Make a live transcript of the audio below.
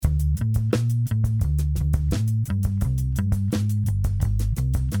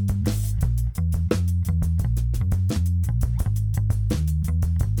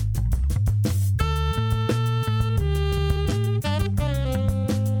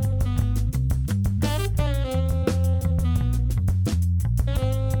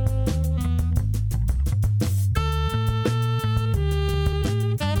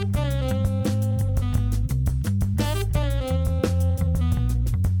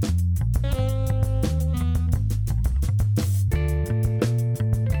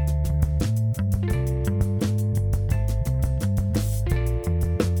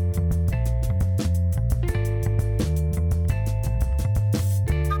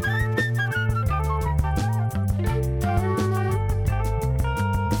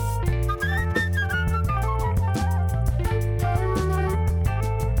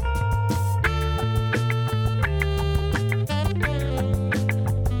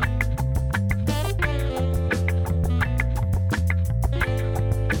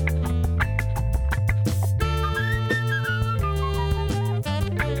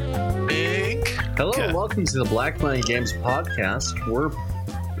welcome to the Black Money Games podcast. We're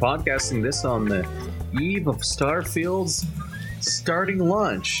podcasting this on the eve of Starfield's starting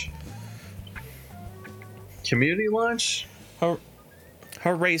launch. Community launch?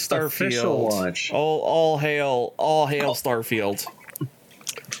 Hooray, Starfield. Official launch. All hail Starfield.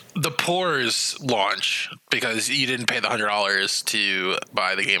 The Poor's launch, because you didn't pay the $100 to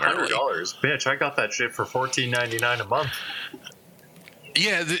buy the game early. $100? Bitch, I got that shit for $14.99 a month.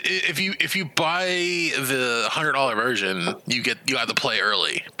 Yeah, if you buy the $100 version, you have to play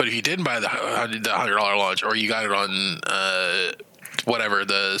early. But if you didn't buy the $100 launch, or you got it on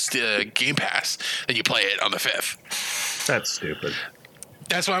the Game Pass, then you play it on the 5th. That's stupid.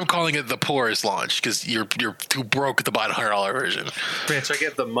 That's why I'm calling it the Poor's launch, because you're too broke to buy the $100 version. Bitch, I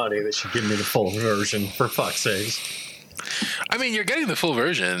get the money. They should give me the full version, for fuck's sakes. I mean, you're getting the full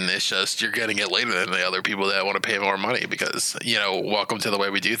version. It's just you're getting it later than the other people that want to pay more money because, welcome to the way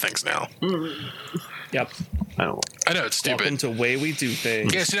we do things now. Yep. I know it's stupid. Welcome to the way we do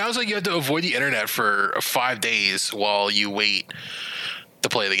things. Yeah, so now it's like you have to avoid the internet for 5 days while you wait to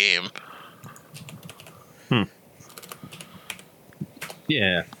play the game.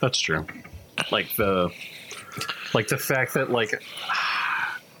 Yeah, that's true. Like the fact that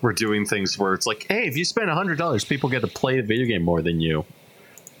we're doing things where it's like, hey, if you spend $100, people get to play the video game more than you.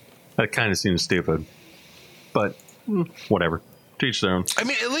 That kind of seems stupid, but whatever. Teach their own. I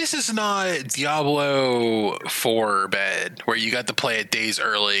mean, at least it's not Diablo 4 bad, where you got to play it days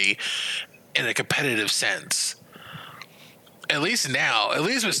early in a competitive sense. At least with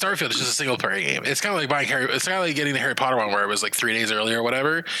Starfield, it's just a single player game. It's kind of like it's kind of like getting the Harry Potter one where it was like 3 days early or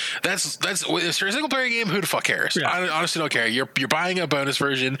whatever. That's if you're a single player game, who the fuck cares? Yeah. I honestly don't care. You're buying a bonus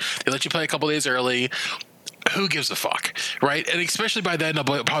version. They let you play a couple days early. Who gives a fuck, right? And especially by then, they'll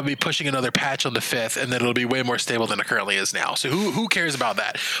probably be pushing another patch on the 5th, and then it'll be way more stable than it currently is now. So who cares about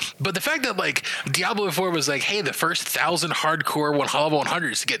that? But the fact that Diablo 4 was like, hey, the first 1,000 hardcore level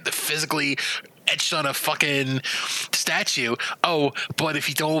 100s to get the physically etched on a fucking statue. Oh, but if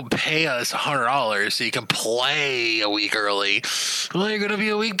you don't pay us $100 so you can play a week early, well, you're going to be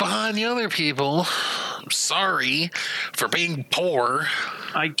a week behind the other people. I'm sorry for being poor.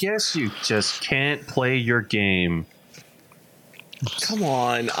 I guess you just can't play your game. Come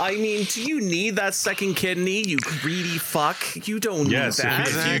on. I mean, do you need that second kidney, you greedy fuck? You don't need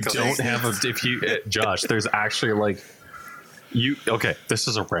that. If you Josh, there's actually okay, this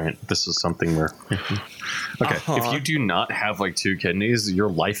is a rant. This is something where if you do not have 2 kidneys, your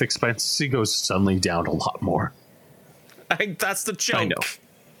life expectancy goes suddenly down a lot more. That's the joke. I know.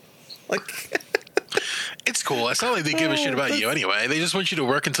 It's cool. It's not like they give a shit about you anyway. They just want you to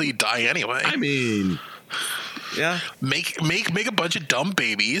work until you die anyway. I mean, yeah. Make a bunch of dumb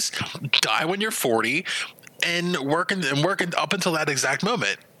babies, die when you're 40, and work up until that exact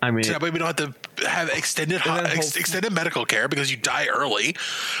moment. I mean, so that way we don't have to have extended medical care because you die early,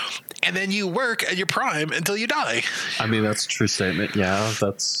 and then you work at your prime until you die. I mean, that's a true statement. Yeah,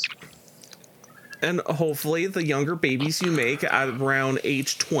 that's. And hopefully the younger babies you make at around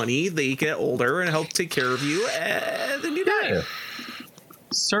age 20, they get older and help take care of you, and then you die. Yeah.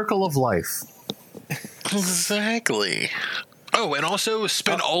 Circle of life. Exactly. Oh, and also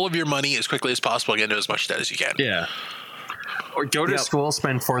spend all of your money as quickly as possible and get into as much debt as you can. Yeah. Or go to school,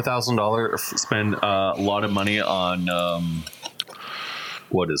 spend $4,000, spend a lot of money on,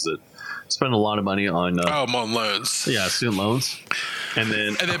 what is it? Spend a lot of money on... on loans. Yeah, student loans. And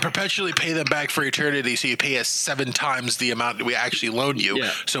then perpetually pay them back for eternity, so you pay us 7 times the amount that we actually loaned you,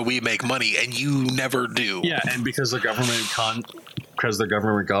 so we make money, and you never do. Yeah, and because the government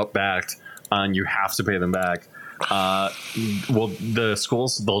got backed, and you have to pay them back, the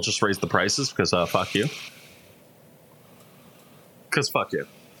schools, they'll just raise the prices because fuck you. Because fuck you.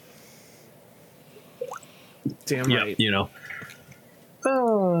 Damn right. Yeah,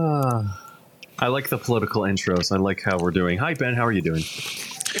 I like the political intros. I like how we're doing. Hi, Ben. How are you doing?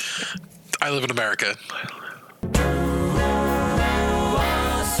 I live in America.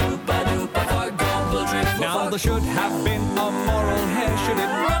 Now there should have been a moral hair, should it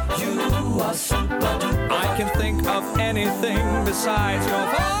not? You are super duper. I can think of anything besides your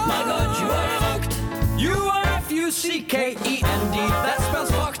fault. My God, you are fucked. You are F-U-C-K-E-N-D. That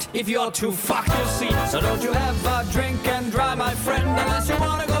spells fucked if you're too fucked, you see. So don't you have a drink and drive, my friend, unless you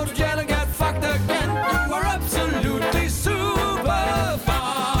want to go to jail and get fucked again. You are absolutely super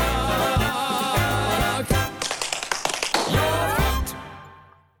fucked. You're fucked.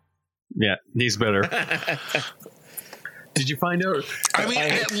 Yeah, he's better. Did you find out? I mean,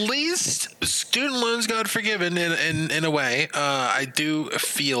 at least student loans got forgiven in a way. I do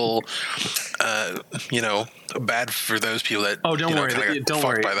feel, bad for those people that. Oh, don't worry. Don't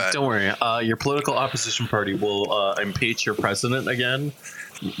worry. By that. Don't worry. Your political opposition party will impeach your president again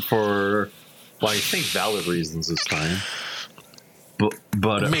for, I think, valid reasons this time.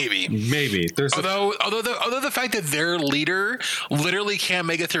 But maybe there's although the fact that their leader literally can't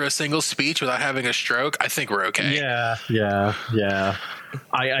make it through a single speech without having a stroke, I think we're okay. Yeah.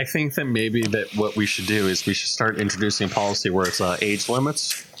 I think that maybe that what we should do is we should start introducing a policy where it's age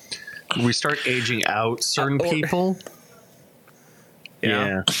limits. We start aging out certain people.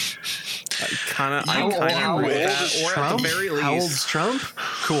 Yeah. I kind of agree with that. Or at the very least, how old's Trump?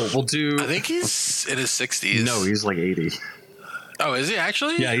 Cool. We'll do. I think he's in his 60s. No, he's like 80. Oh, is he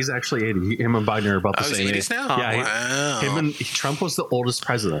actually? Yeah, he's actually 80. Him and Biden are about the same age now. Yeah, wow. Trump was the oldest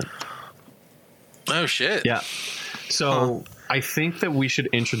president. Oh shit. Yeah. So I think that we should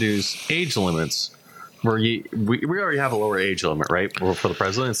introduce age limits where we already have a lower age limit, right? For the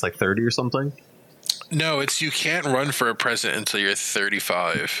president, it's like 30 or something. No, it's you can't run for a president until you're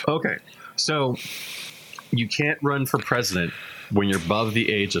 35. Okay, so you can't run for president when you're above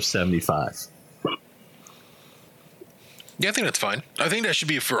the age of 75. Yeah, I think that's fine. I think that should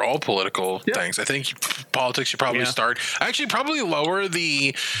be for all political things. I think politics should probably start. Actually, probably lower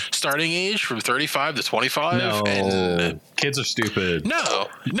the starting age from 35 to 25. No, kids are stupid. No.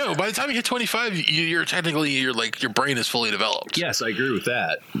 By the time you hit 25, you're technically your brain is fully developed. Yes, I agree with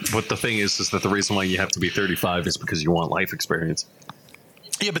that. But the thing is that the reason why you have to be 35 is because you want life experience.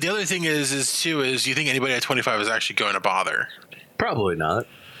 Yeah, but the other thing is you think anybody at 25 is actually going to bother? Probably not.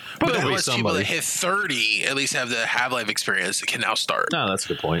 But unless people that hit 30 at least have the life experience that can now start. No, that's a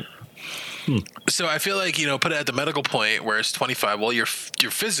good point. So I feel like, put it at the medical point where it's 25. Well, you're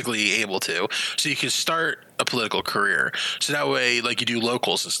physically able to, so you can start a political career. So that way, you do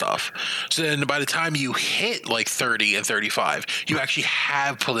locals and stuff. So then by the time you hit 30 and 35, you actually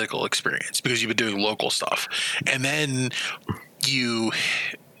have political experience because you've been doing local stuff. And then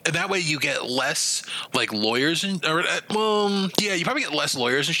and that way you get less lawyers you probably get less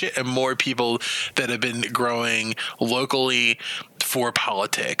lawyers and shit and more people that have been growing locally for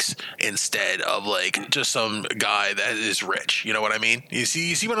politics instead of just some guy that is rich. You know what I mean? You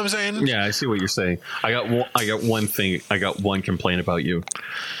see what I'm saying? Yeah, I see what you're saying. I got one complaint about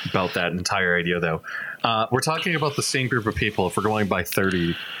about that entire idea though. We're talking about the same group of people. If we're going by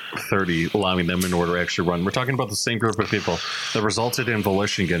 30, allowing them in order to actually run, we're talking about the same group of people that resulted in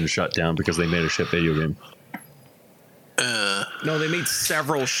Volition getting shut down because they made a shit video game. No, they made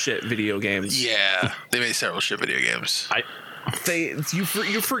several shit video games. Yeah, they made several shit video games. You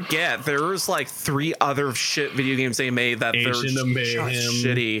forget there was 3 other shit video games they made that they're just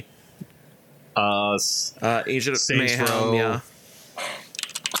shitty. Agent of Mayhem, Row. yeah.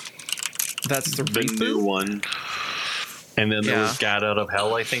 That's the new one. And then there was Gat Out of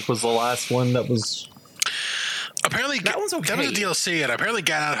Hell, I think was the last one that was... Apparently, that one's okay. That was a DLC, and apparently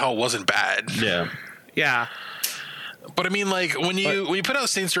Gat Out of Hell wasn't bad. Yeah. But I mean, when you put out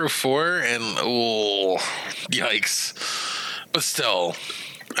Saints Row 4, and yikes. But still,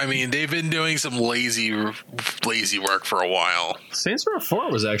 I mean, they've been doing some lazy work for a while. Saints Row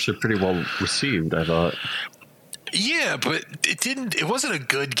 4 was actually pretty well received, I thought. Yeah, but it wasn't a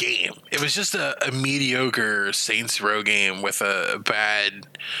good game. It was just a mediocre Saints Row game with a bad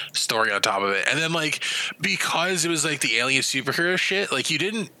story on top of it. And then because it was the alien superhero shit, you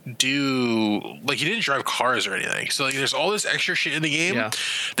didn't drive cars or anything. So there's all this extra shit in the game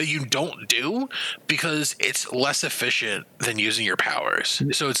that you don't do because it's less efficient than using your powers.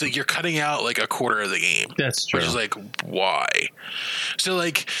 So it's you're cutting out a quarter of the game. That's true. Which is why? So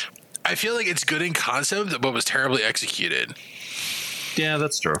I feel it's good in concept, but was terribly executed. Yeah,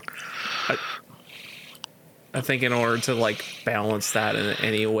 that's true. I think in order to balance that in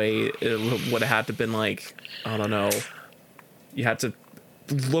any way, it would have had to been I don't know. You had to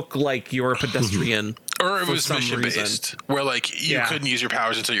look like you're a pedestrian. Or it was mission based, where you couldn't use your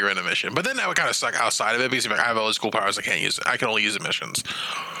powers until you're in a mission. But then that would kind of suck outside of it because I have all these cool powers I can't use. I can only use the missions,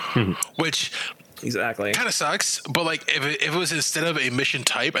 which. Exactly. Kind of sucks, but if it was instead of a mission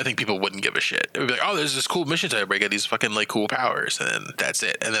type, I think people wouldn't give a shit. It would be oh, there's this cool mission type where I get these fucking cool powers, and then that's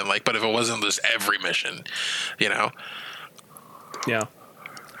it. And then but if it wasn't just every mission, Yeah.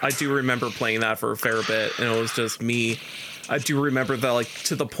 I do remember playing that for a fair bit, and it was just me. I do remember that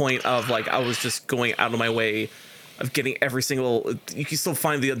to the point of I was just going out of my way of getting every single. You can still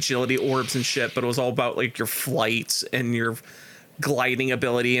find the agility orbs and shit, but it was all about your flight and your gliding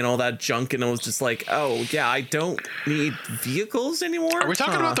ability and all that junk, and it was just oh yeah, I don't need vehicles anymore. Are we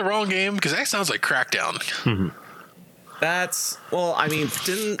talking about the wrong game? Because that sounds like Crackdown. That's I mean,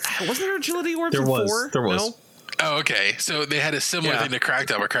 wasn't there agility orbs There in was. 4? There was. No? Oh, okay. So they had a similar thing to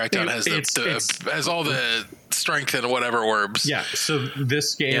Crackdown, where Crackdown has has all the strength and whatever orbs. Yeah. So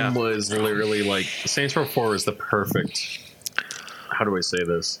this game was literally like Saints Row 4 is the perfect. How do I say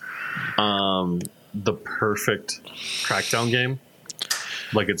this? The perfect Crackdown game.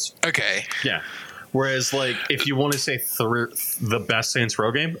 Like it's okay. Yeah. Whereas, like, if you want to say the best Saints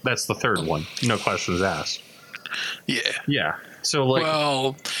Row game, that's the third one. No questions asked. Yeah. Yeah. So, like...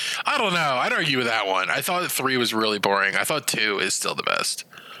 Well, I don't know. I'd argue with that one. I thought 3 was really boring. I thought 2 is still the best.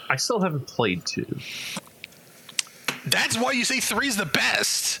 I still haven't played 2. That's why you say 3 is the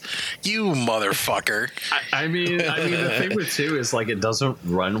best. You motherfucker. I mean, the thing with 2 is, like, it doesn't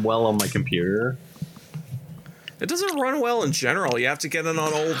run well on my computer. It doesn't run well in general. You have to get it on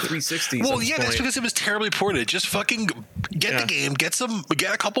old 360s. Well, yeah, that's because it was terribly ported. Just fucking get the game, get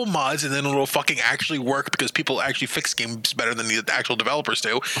a couple mods, and then it'll fucking actually work because people actually fix games better than the actual developers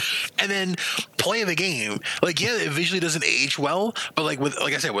do. And then play the game. Like, yeah, it visually doesn't age well, but like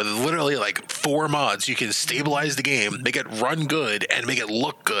I said, with literally like 4 mods, you can stabilize the game, make it run good, and make it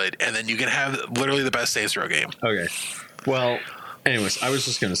look good, and then you can have literally the best Saints Row game. Okay. Well, anyways, I was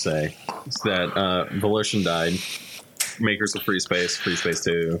just going to say that Volition died. Makers of Free Space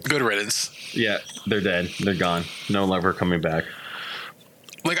 2. Good riddance. Yeah, they're dead. They're gone. No ever coming back.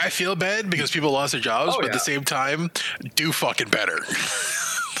 Like, I feel bad because people lost their jobs, but at the same time, do fucking better.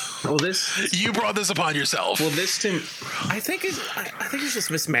 Well, you brought this upon yourself. Well, this team, I think it's just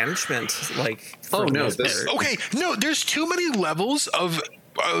mismanagement. Like, okay, no, there's too many levels of.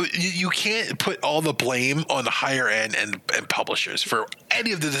 You can't put all the blame on the higher end and publishers for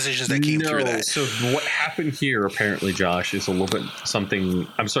any of the decisions that came through that. So what happened here, apparently, Josh, is a little bit something.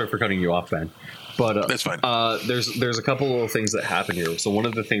 I'm sorry for cutting you off, Ben, but that's fine. There's a couple of things that happened here. So one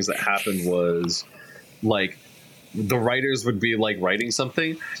of the things that happened was like the writers would be like writing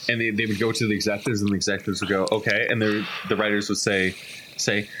something, and they would go to the executives, and the executives would go, okay, and the writers would say,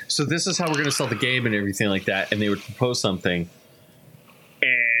 so this is how we're going to sell the game and everything like that, and they would propose something.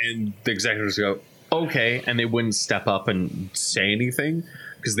 And the executives go, okay, and they wouldn't step up and say anything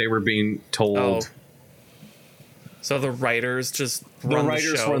because they were being told. Oh. So the writers just run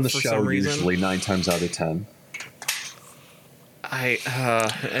the show usually 9 times out of 10. When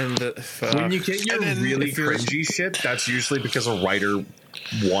you get your really cringy shit, that's usually because a writer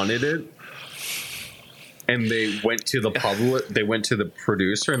wanted it. And they went to the public. They went to the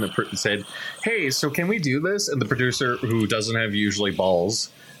producer and said, "Hey, so can we do this?" And the producer, who doesn't have usually balls,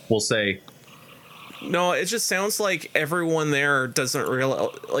 will say, "No." It just sounds like everyone there doesn't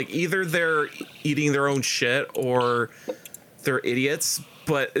realize. Like either they're eating their own shit or they're idiots.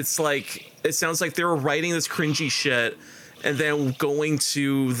 But it's like it sounds like they were writing this cringy shit and then going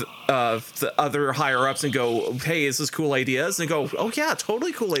to the other higher ups and go, hey, is this cool ideas? And go, oh yeah,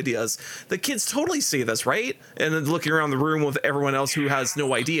 totally cool ideas. The kids totally see this, right? And then looking around the room with everyone else who has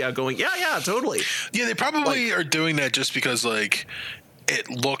no idea going, yeah, totally. Yeah, they probably are doing that just because like it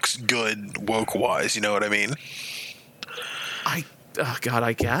looks good woke wise, you know what I mean? I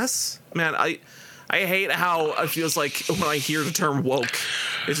guess. Man, I hate how it feels like when I hear the term woke,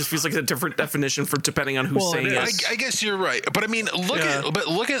 it just feels like a different definition for depending on who's saying it. I guess you're right, but I mean, look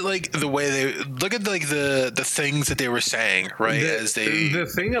at like the way they look at like the things that they were saying, right? The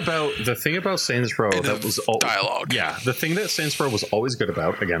thing about Saints Row that was dialogue. Yeah, the thing that Saints Row was always good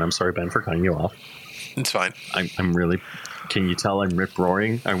about. Again, I'm sorry, Ben, for cutting you off. It's fine. I'm really. Can you tell I'm rip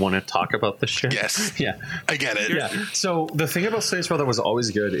roaring? I want to talk about this shit. Yes. Yeah. I get it. Yeah. So the thing about Saints Row that was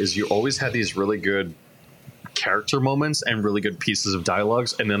always good is you always had these really good character moments and really good pieces of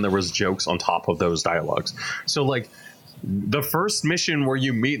dialogues, and then there was jokes on top of those dialogues. So like the first mission where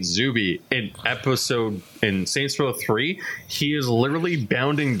you meet Zuby in Saints Row 3, he is literally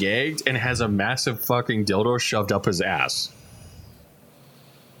bound and gagged and has a massive fucking dildo shoved up his ass.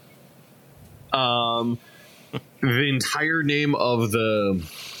 The entire name of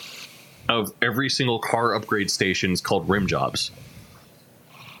every single car upgrade station is called Rim Jobs.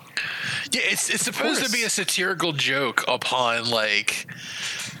 Yeah, it's supposed to be a satirical joke upon like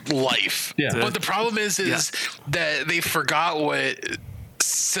life. Yeah. But the problem is that they forgot what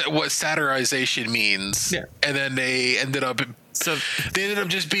satirization means. Yeah. And then they ended up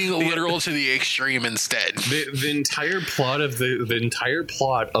just being literal to the extreme instead. The entire plot of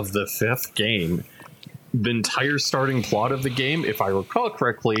the fifth game, the entire starting plot of the game, if I recall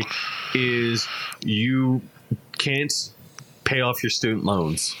correctly, is you can't pay off your student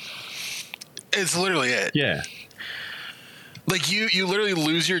loans. It's literally it. Yeah. Like you literally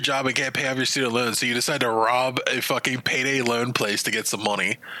lose your job and can't pay off your student loans, so you decide to rob a fucking payday loan place to get some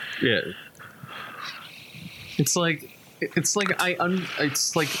money. Yeah. It's like it's like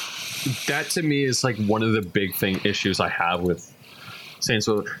it's like that to me is like one of the big issues I have with Saints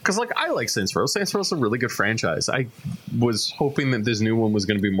Row, because like I like Saints Row. Saints Row is a really good franchise. I was hoping that this new one was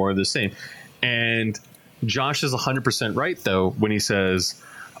going to be more of the same, and Josh is 100% right though when he says,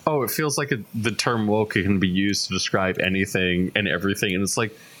 "Oh, it feels like the term woke can be used to describe anything and everything," and it's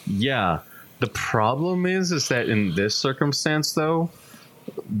like, yeah. The problem is that in this circumstance though,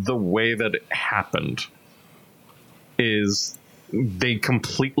 the way that it happened is they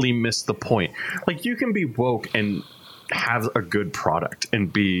completely missed the point. Like, you can be woke and have a good product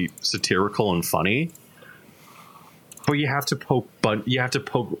and be satirical and funny, but you have to poke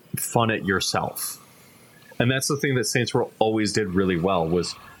fun at yourself. And that's the thing that Saints Row always did really well,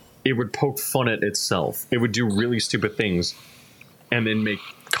 was it would poke fun at itself. It would do really stupid things and then make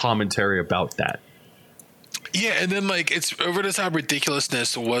commentary about that. Yeah, and then like it's over the top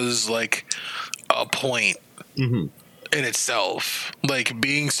ridiculousness was like a point in itself, like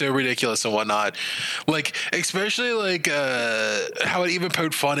being so ridiculous and whatnot. Like especially like how it even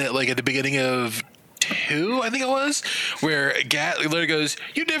poked fun at like at the beginning of 2, I think it was, where Gat literally goes,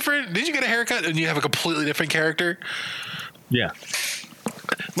 "You different? Did you get a haircut?" And you have a completely different character. Yeah,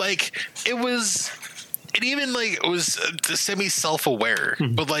 like it was. It even like was semi self-aware,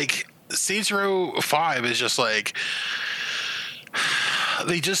 but like Saints Row 5 is just like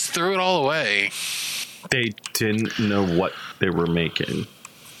they just threw it all away. They didn't know what they were making.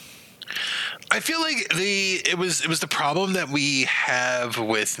 I feel like it was the problem that we have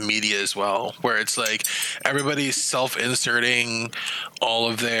with media as well, where it's like everybody's self-inserting all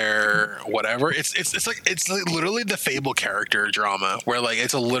of their whatever. It's like literally the Fable character drama, where like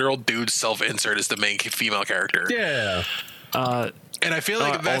it's a literal dude self-insert as the main female character. Yeah. And I feel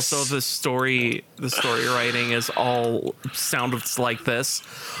like that's also the story writing is all sounds like this.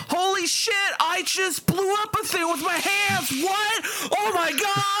 Holy shit! I just blew up a thing with my hands. What? Oh my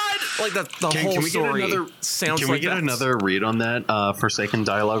god! Like the whole story sounds like that. Can we get another read on that Forsaken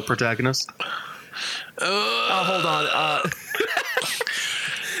dialogue protagonist? Hold on.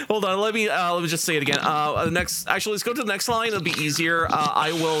 Hold on, let me just say it again. Actually, let's go to the next line. It'll be easier.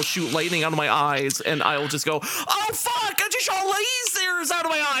 I will shoot lightning out of my eyes, and I will just go, "Oh fuck! I just shot lasers out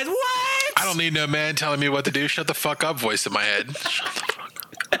of my eyes." What? I don't need no man telling me what to do. Shut the fuck up, voice in my head. Shut the fuck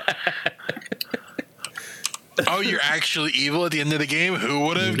up. Oh, you're actually evil at the end of the game? Who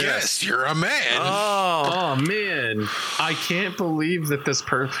would have guessed? You're a man. Oh man, I can't believe that this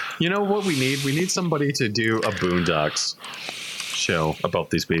You know what we need? We need somebody to do a Boondocks show about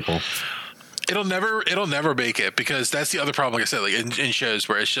these people. It'll never make it, because that's the other problem, like I said, like in shows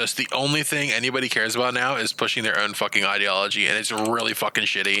where it's just the only thing anybody cares about now is pushing their own fucking ideology, and it's really fucking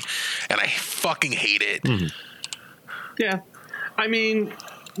shitty, and I fucking hate it. Yeah, I mean,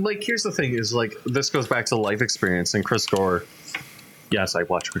 like, here's the thing is, like, this goes back to life experience, and Chris Gore. Yes, I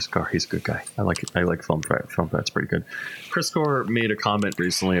watch Chris Gore. He's a good guy. I like Film Threat. Film Threat's pretty good. Chris Gore made a comment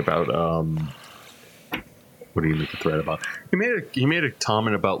recently about what do you make a thread about? He made a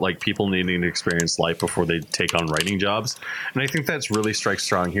comment about like people needing to experience life before they take on writing jobs, and I think that's really strikes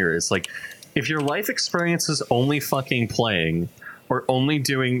strong here. It's like, if your life experience is only fucking playing or only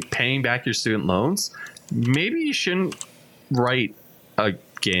paying back your student loans, maybe you shouldn't write a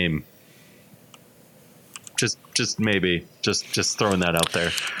game. Just maybe, just throwing that out there.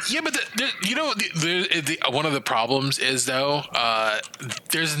 Yeah, but the one of the problems is though,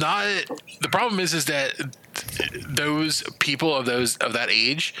 there's not. The problem is that those people of that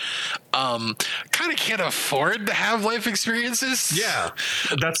age, kind of can't afford to have life experiences. Yeah,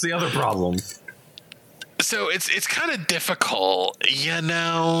 that's the other problem. So it's kind of difficult,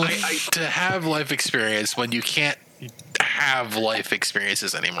 to have life experience when you can't have life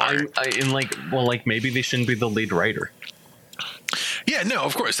experiences anymore. Maybe they shouldn't be the lead writer. Yeah, no,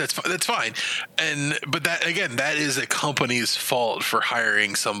 of course that's fine, but that again, that is a company's fault for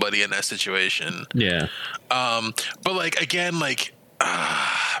hiring somebody in that situation. Yeah. But like again, like,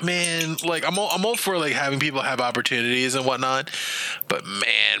 man, like I'm all for like having people have opportunities and whatnot, but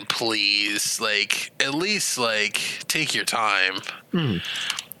man, please, like at least like take your time.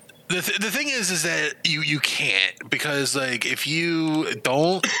 The thing is that you can't, because like if you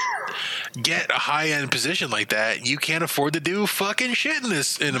don't get a high end position like that, you can't afford to do fucking shit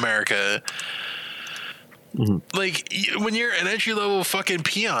in America. Like when you're an entry level fucking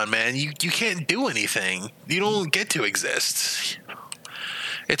peon, man, you can't do anything. You don't get to exist.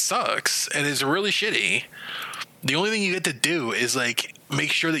 It sucks, and it's really shitty. The only thing you get to do is like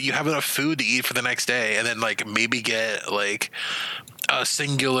make sure that you have enough food to eat for the next day, and then like maybe get like a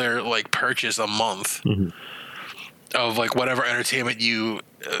singular like purchase a month of like whatever entertainment you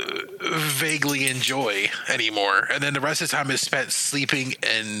vaguely enjoy anymore. And then the rest of the time is spent sleeping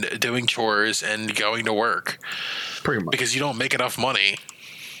and doing chores and going to work. Pretty much. Because you don't make enough money.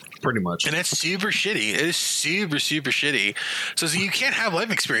 Pretty much. And that's super shitty. It is super, super shitty. So you can't have life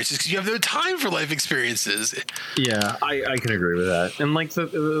experiences because you have no time for life experiences. Yeah, I can agree with that. And like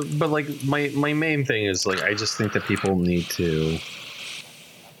but like my main thing is like I just think that people need to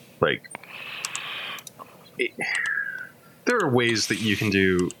like there are ways that you can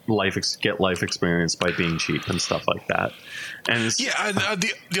do get life experience by being cheap and stuff like that. And and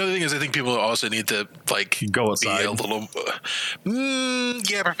the other thing is I think people also need to like go outside. Be a little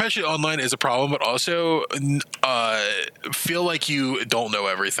perpetually online is a problem, but also feel like you don't know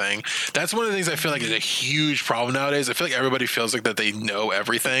everything. That's one of the things I feel like is a huge problem nowadays. I feel like everybody feels like that they know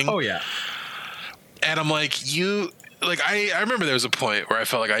everything. Oh yeah. And I'm like, I remember there was a point where I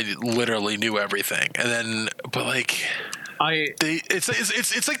felt like I literally knew everything, and then but like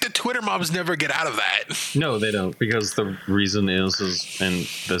it's like the Twitter mobs never get out of that. No, they don't, because the reason is and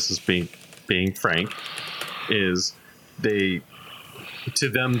this is being frank, is they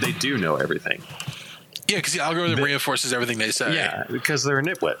do know everything. Yeah, because the algorithm reinforces everything they say. Yeah, because they're a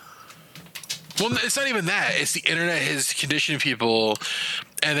nitwit. Well, it's not even that. It's the internet has conditioned people,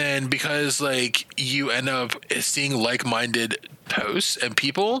 and then because like you end up seeing like-minded posts and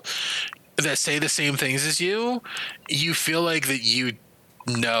people that say the same things as you feel like that you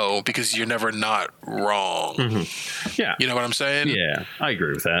know because you're never not wrong. Mm-hmm. Yeah. You know what I'm saying? Yeah, I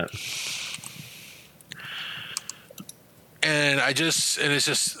agree with that. And it's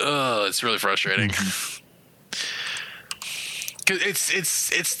just it's really frustrating. Mm-hmm. Cause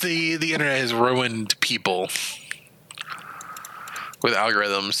it's the internet has ruined people with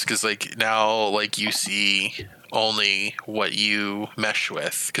algorithms, because like now like you see only what you mesh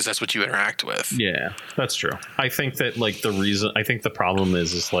with because that's what you interact with. Yeah, that's true. I think that like the problem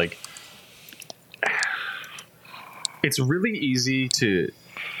is like it's really easy to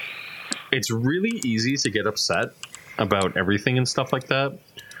get upset about everything and stuff like that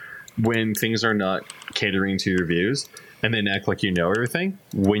when things are not catering to your views, and then act like you know everything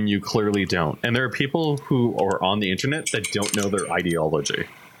when you clearly don't. And there are people who are on the internet that don't know their ideology,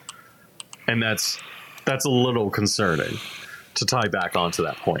 and that's a little concerning to tie back onto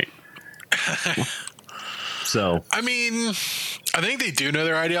that point. So, I mean, I think they do know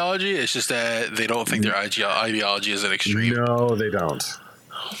their ideology. It's just that they don't think their ideology is an extreme. No, they don't.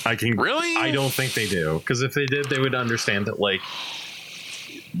 Really? I don't think they do. Because if they did, they would understand that, like,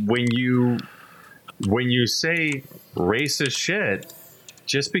 when you say racist shit,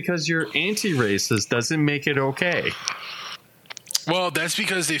 just because you're anti-racist doesn't make it okay. Well, that's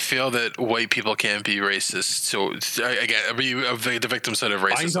because they feel that white people can't be racist. So again, be the victim side of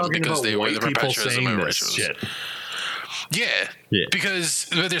racism because they were the perpetualism of racism. Yeah, because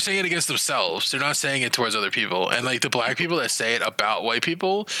they're saying it against themselves. They're not saying it towards other people. And like the black people that say it about white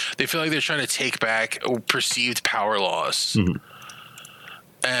people, they feel like they're trying to take back perceived power loss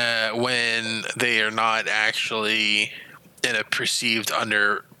when they are not actually in a perceived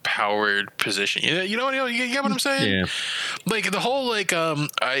underpowered position. You know you get what I'm saying? Yeah. Like the whole like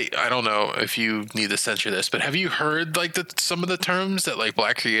I don't know if you need to censor this, but have you heard like some of the terms that like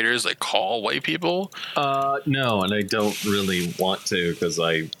black creators like call white people? No, and I don't really want to, because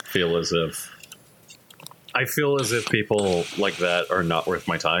I feel as if people like that are not worth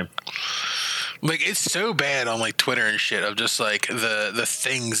my time. Like it's so bad on like Twitter and shit of just like the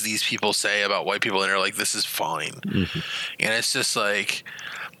things these people say about white people, and they're like, this is fine. Mm-hmm. And it's just like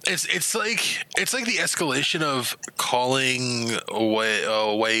it's like the escalation of calling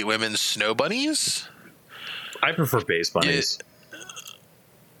white women snow bunnies. I prefer base bunnies.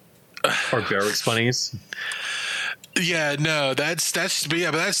 Or barracks bunnies. Yeah, no, that's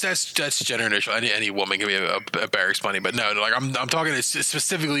gender neutral. Any woman can be a barracks bunny, but no, like I'm talking it's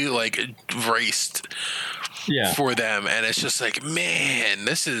specifically like raced for them, and it's just like, man,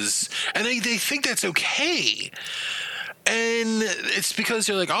 this is, and they think that's okay. And it's because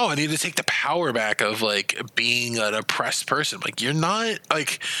they're like, oh, I need to take the power back of like being an oppressed person. Like you're not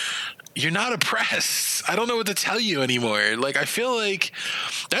oppressed. I don't know what to tell you anymore. Like I feel like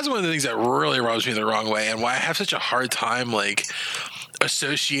that's one of the things that really rubs me the wrong way, and why I have such a hard time like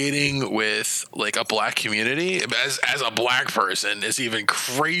associating with like a black community as a black person. It's even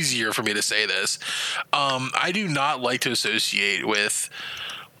crazier for me to say this. I do not like to associate with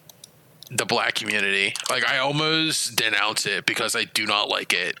the black community. Like I almost denounce it because I do not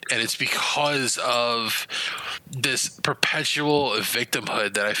like it, and it's because of this perpetual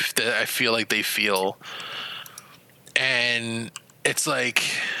victimhood that I feel like they feel. And it's like,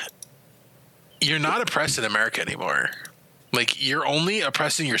 you're not oppressed in America anymore. Like, you're only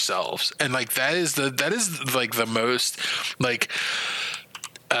oppressing yourselves, and like that is like the most like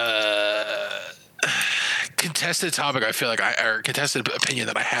contested topic I feel like or contested opinion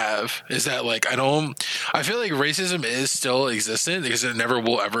that I have is that like I feel like racism is still existent because it never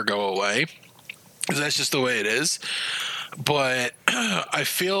will ever go away, because that's just the way it is. But I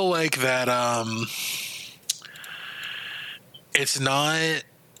feel like that it's not.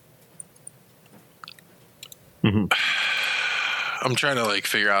 Mm-hmm. I'm trying to like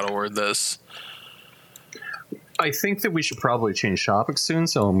figure out how to word this. I think that we should probably change topics soon,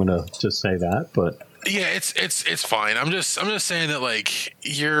 so I'm gonna just say that. But yeah, it's fine. I'm just saying that like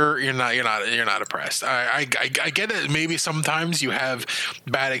you're not oppressed. I get it. Maybe sometimes you have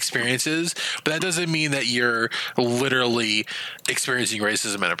bad experiences, but that doesn't mean that you're literally experiencing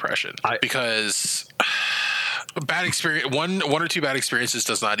racism and oppression. Because bad experience, one or two bad experiences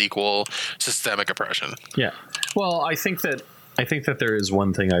does not equal systemic oppression. Yeah. Well, I think that there is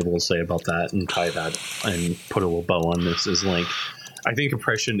one thing I will say about that and tie that and put a little bow on this is like, I think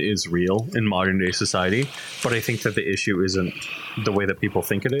oppression is real in modern day society, but I think that the issue isn't the way that people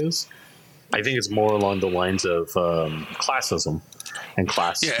think it is. I think it's more along the lines of classism and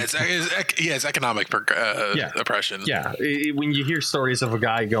class. Yeah, it's economic oppression. Yeah, when you hear stories of a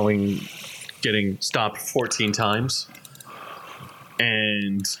guy getting stopped 14 times,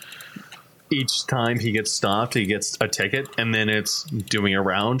 and each time he gets stopped, he gets a ticket, and then it's doing a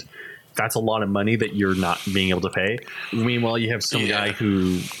round. That's a lot of money that you're not being able to pay. Meanwhile, you have some guy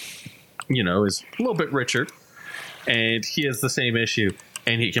who, is a little bit richer, and he has the same issue,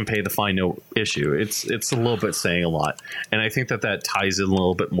 and he can pay the fine, no issue. It's a little bit saying a lot. And I think that ties in a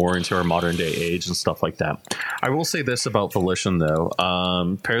little bit more into our modern day age and stuff like that. I will say this about Volition, though.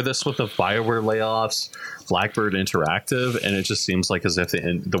 Pair this with the BioWare layoffs, Blackbird Interactive, and it just seems like as if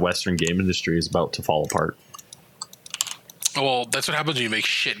the Western game industry is about to fall apart. Well, that's what happens when you make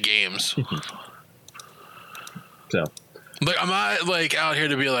shit games. So, like, I'm not like out here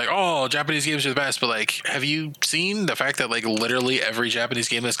to be like, oh, Japanese games are the best, but like, have you seen the fact that like literally every Japanese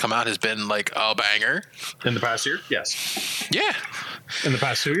game that's come out has been like a banger in the past year? Yes. Yeah. In the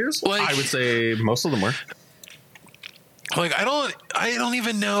past 2 years, like, I would say most of them were. Like, I don't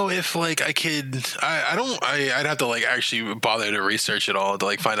even know if like I could. I'd have to like actually bother to research it all to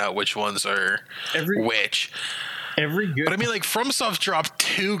like find out which ones are which. Every good, but I mean, like, FromSoft dropped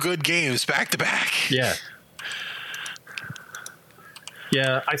 2 good games back to back. Yeah.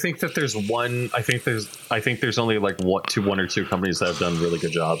 Yeah, I think that there's one. I think there's only like one or two companies that have done really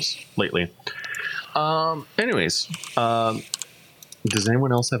good jobs lately. Anyways, does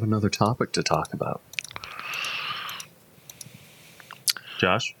anyone else have another topic to talk about?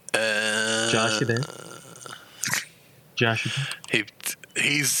 Josh? Josh, you there? Josh, you there?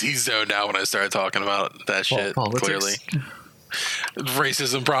 He's zoned out when I started talking about that shit. Politics. Clearly,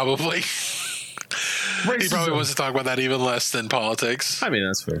 racism probably. Racism. He probably wants to talk about that even less than politics. I mean,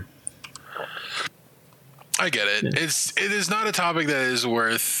 that's fair. I get it. Yeah. It is not a topic that is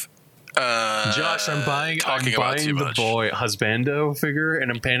worth. Josh, I'm buying the boy husbando figure, and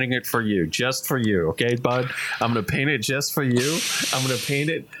I'm painting it for you, just for you. Okay, bud. I'm gonna paint it just for you. I'm gonna paint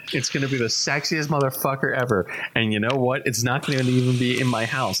it. It's gonna be the sexiest motherfucker ever. And you know what? It's not gonna even be in my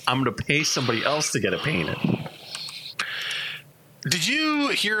house. I'm gonna pay somebody else to get it painted. Did you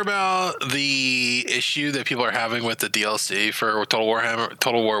hear about the issue that people are having with the DLC for Total War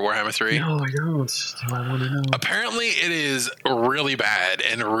Warhammer 3? No, I don't. Do I want to know? Apparently, it is really bad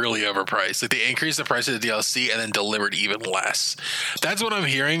and really overpriced. Like, they increased the price of the DLC and then delivered even less. That's what I'm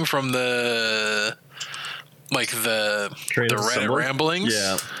hearing from the Reddit ramblings.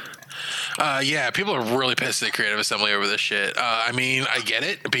 Yeah. Yeah, people are really pissed at Creative Assembly over this shit. I mean, I get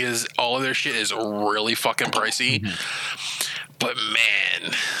it because all of their shit is really fucking pricey. Mm-hmm. But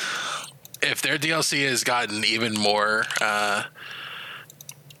man, if their DLC has gotten even more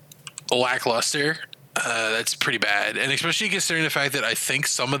lackluster, that's pretty bad. And especially considering the fact that I think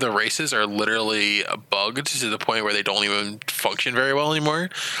some of the races are literally bugged to the point where they don't even function very well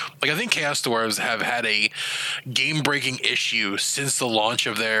anymore. Like, I think Chaos Dwarves have had a game-breaking issue since the launch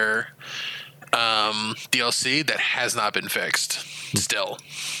of their DLC that has not been fixed still.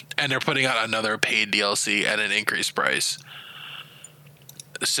 And they're putting out another paid DLC at an increased price.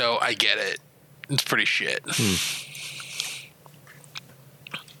 So I get it. It's pretty shit.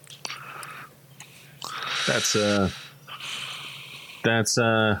 That's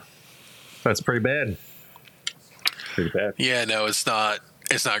pretty bad. Pretty bad. Yeah, no, it's not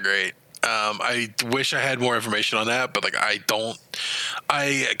great. I wish I had more information on that, but like I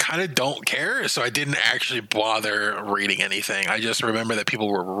kind of don't care, so I didn't actually bother reading anything. I just remember that people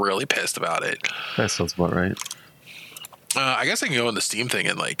were really pissed about it. That sounds about right. I guess I can go on the Steam thing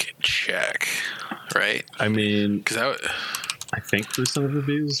and like check, right? I mean, Because I think recent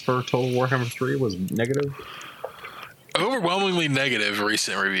reviews for Total Warhammer 3 was negative. overwhelmingly negative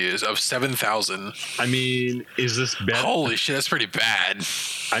recent reviews of 7,000. I mean, is this better? Holy shit, that's pretty bad.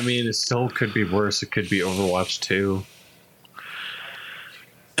 I mean, it still could be worse. It could be Overwatch 2.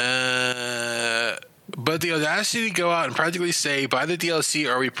 But the audacity to go out and practically say, buy the DLC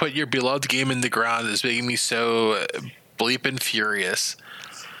or we put your beloved game in the ground is making me so bleeping furious.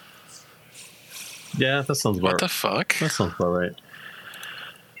 Yeah, that sounds about What the fuck? That sounds about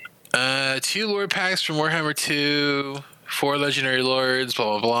right. 2 lore packs from Warhammer 2, 4 legendary lords,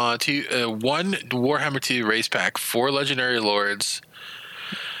 blah blah blah. 1 Warhammer 2 race pack, 4 legendary lords,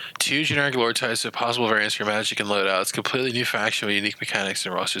 2 generic lord types with possible variants for magic and loadouts. Completely new faction with unique mechanics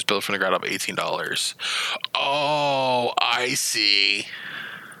and rosters built from the ground up. $18. Oh, I see.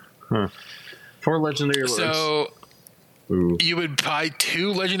 4 legendary lords. So Ooh. you would buy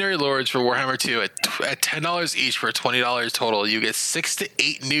 2 legendary lords for Warhammer 2 at $10 each for $20 total. You get 6 to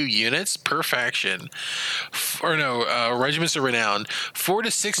 8 new units per faction, regiments of renown. 4 to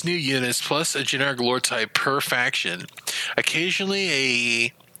 6 new units plus a generic lord type per faction. Occasionally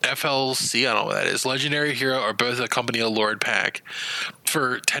a FLC, I don't know what that is, legendary hero or both accompany a lord pack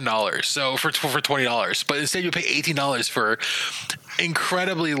for $10. So for $20, but instead you pay $18 for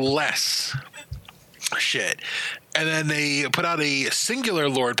incredibly less shit. And then they put out a singular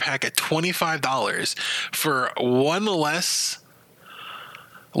lord pack at $25 for 1 less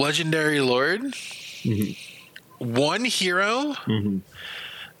legendary lord, 1 hero,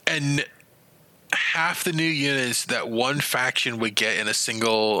 and half the new units that one faction would get in a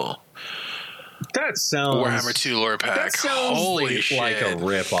single That sounds Warhammer 2 lore pack. That sounds Holy like, shit. like a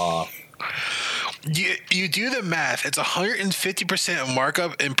rip-off. You do the math. It's 150%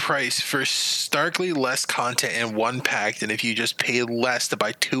 markup in price for starkly less content in one pack than if you just paid less to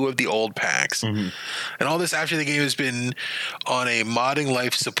buy 2 of the old packs. And all this after the game has been on a modding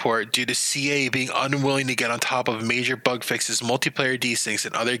life support due to CA being unwilling to get on top of major bug fixes, multiplayer desyncs,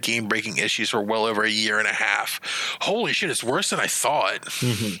 and other game-breaking issues for well over a year and a half. Holy shit, it's worse than I thought.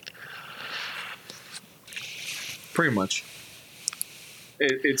 Pretty much.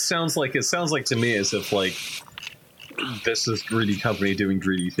 It sounds like to me as if like this is greedy company doing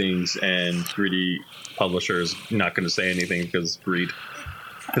greedy things and greedy publishers not going to say anything because greed.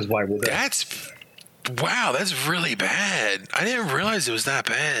 Because why would they? That's really bad. I didn't realize it was that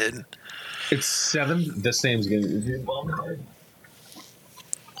bad. It's 7. This name's getting reviewed.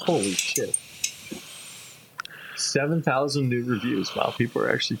 Holy shit! 7,000 new reviews. Wow, people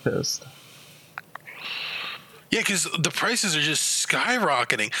are actually pissed. Yeah, because the prices are just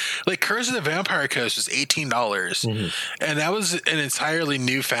skyrocketing. Like Curse of the Vampire Coast was $18, and that was an entirely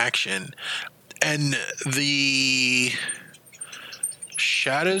new faction. And the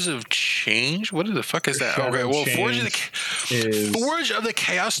Shadows of Change, what the fuck is that? Okay, well, Forge of the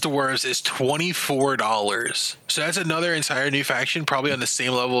Chaos Dwarves is $24. So that's another entire new faction, probably on the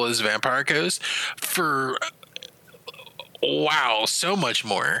same level as Vampire Coast for so much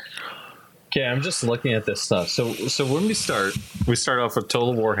more. Okay, I'm just looking at this stuff. So when we start off with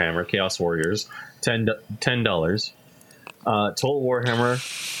Total Warhammer Chaos Warriors, $10. Total Warhammer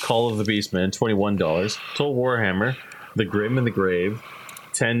Call of the Beastmen, $21. Total Warhammer The Grim and the Grave,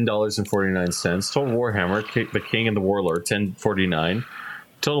 $10.49. Total Warhammer The King and the Warlord, $10.49.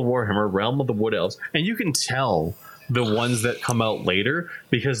 Total Warhammer Realm of the Wood Elves, and you can tell the ones that come out later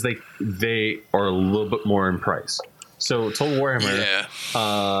because they are a little bit more in price. So Total Warhammer,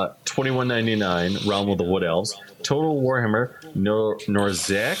 $21.99, Realm of the Wood Elves. Total Warhammer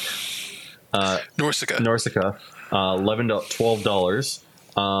Norsca, $12.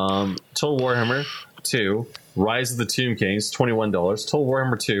 Total Warhammer 2, Rise of the Tomb Kings, $21. Total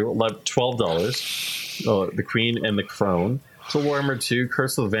Warhammer 2, $12. The Queen and the Crone. Total Warhammer 2,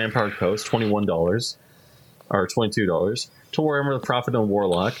 Curse of the Vampire Coast, $21 or $22. Total Warhammer the Prophet and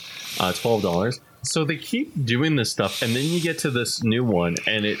Warlock, $12. So they keep doing this stuff, and then you get to this new one,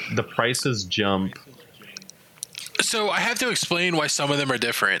 and the prices jump. So I have to explain why some of them are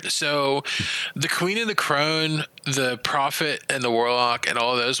different. So the Queen and the Crone, the Prophet and the Warlock, and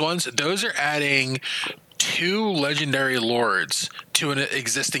all those ones, those are adding 2 legendary lords to an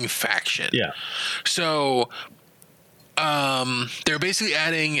existing faction. Yeah. So they're basically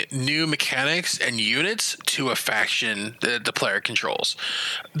adding new mechanics and units to a faction that the player controls.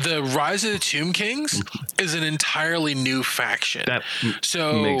 The Rise of the Tomb Kings is an entirely new faction. That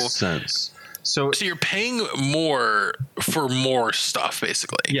makes sense. So you're paying more for more stuff,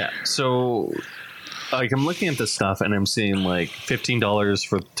 basically. Yeah. So like I'm looking at this stuff and I'm seeing like $15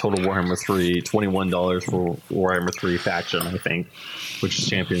 for Total Warhammer 3, $21 for Warhammer 3 Faction, I think, which is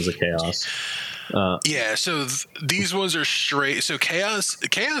Champions of Chaos. Yeah, so these ones are straight. So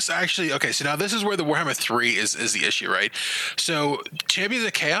Chaos actually, okay, so now this is where the Warhammer 3 is the issue, right? So Champions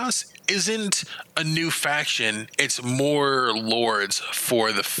of Chaos isn't a new faction, it's more lords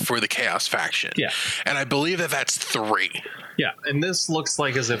for the Chaos faction. Yeah. And I believe that's 3. Yeah, and this looks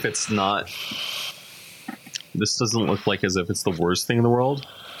like as if it's not... This doesn't look like as if it's the worst thing in the world,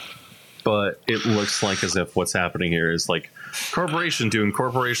 but it looks like as if what's happening here is like corporation doing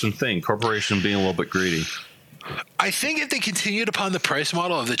corporation thing, corporation being a little bit greedy. I think if they continued upon the price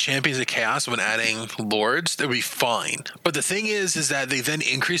model of the Champions of Chaos when adding lords, that would be fine. But the thing is that they then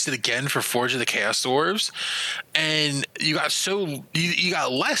increased it again for Forge of the Chaos Dwarves, and you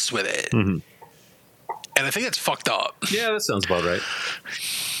got less with it. Mm-hmm. And I think that's fucked up. Yeah, that sounds about right.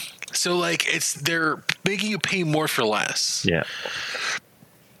 So like they're making you pay more for less. Yeah.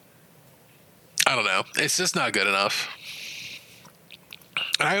 I don't know. It's just not good enough.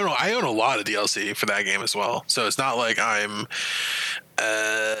 And I own a lot of DLC for that game as well. So it's not like I'm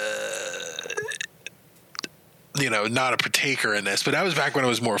not a partaker in this, but that was back when it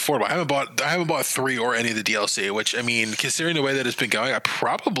was more affordable. I haven't bought 3 or any of the DLC, which I mean, considering the way that it's been going, I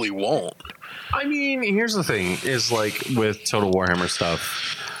probably won't. I mean, here's the thing is like with Total Warhammer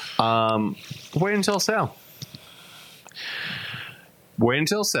stuff, wait until sale. Wait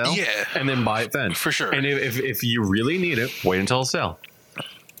until sale, yeah, and then buy it then. For sure. And if you really need it, wait until sale.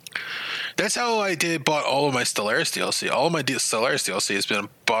 That's how I bought all of my Stellaris DLC. All of my Stellaris DLC has been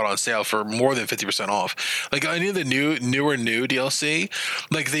bought on sale for more than 50% off. Like any of the newer DLC,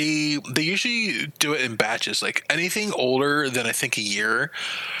 like they usually do it in batches. Like anything older than I think a year,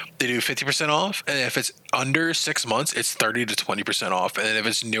 they do 50% off, and if it's under 6 months, it's 30 to 20% off. And if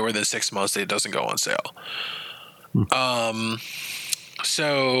it's newer than 6 months, it doesn't go on sale.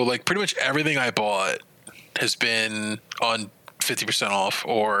 So like pretty much everything I bought has been on 50% off,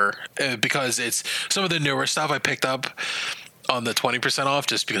 or because it's some of the newer stuff I picked up on the 20% off,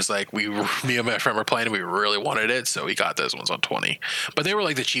 just because like me and my friend were playing and we really wanted it, so we got those ones on 20. But they were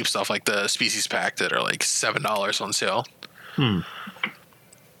like the cheap stuff, like the Species Pack that are like $7 on sale.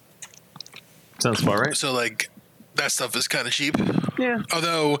 Sounds about right. So like that stuff is kind of cheap. Yeah.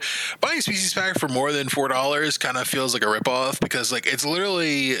 Although buying a Species Pack for more than $4 kind of feels like a ripoff, because like it's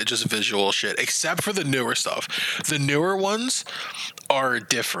literally just visual shit, except for the newer stuff. The newer ones are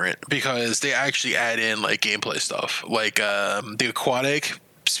different because they actually add in like gameplay stuff, like the aquatic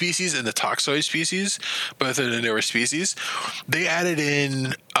species and the toxoid species, both of the newer species. They added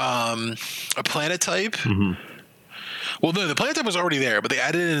in a planet type. Mm-hmm. Well, no, the planet type was already there, but they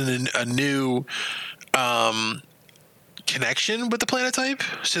added in a new connection with the planet type,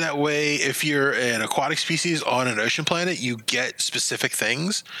 so that way if you're an aquatic species on an ocean planet, you get specific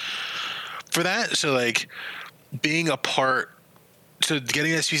things for that. So like being a part, so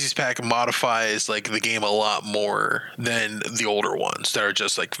getting that Species Pack modifies like the game a lot more than the older ones that are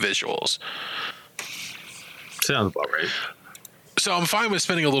just like visuals. Sounds about right. So I'm fine with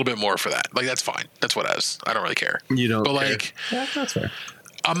spending a little bit more for that. Like that's fine. That's what I don't really care. You don't but care. Like yeah, that's fair.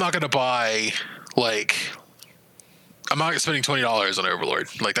 I'm not gonna buy like, I'm not spending $20 on Overlord.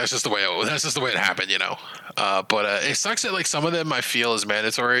 Like that's just the way it happened, you know. But it sucks that like some of them I feel is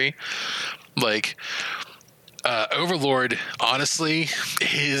mandatory. Like Overlord, honestly,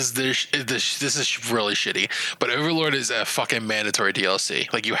 this is really shitty. But Overlord is a fucking mandatory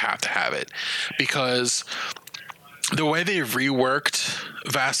DLC. Like you have to have it, because the way they reworked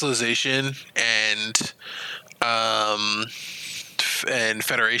vassalization and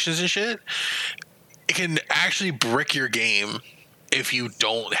federations and shit, it can actually brick your game if you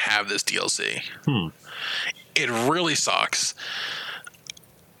don't have this DLC. It really sucks.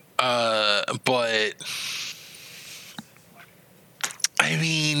 But I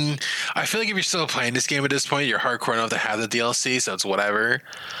mean, I feel like if you're still playing this game at this point, you're hardcore enough to have the DLC, so it's whatever.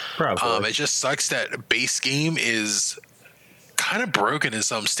 Probably. It just sucks that base game is kind of broken in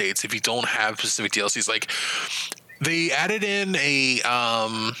some states if you don't have specific DLCs. Like they added in a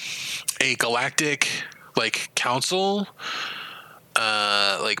galactic like council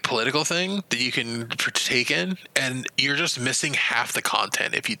like political thing that you can partake in, and you're just missing half the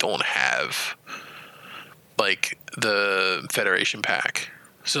content if you don't have like the Federation pack.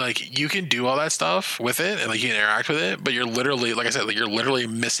 So like you can do all that stuff with it and like you can interact with it, but you're literally, like I said, like you're literally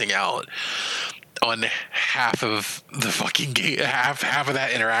missing out on half of the fucking game, half of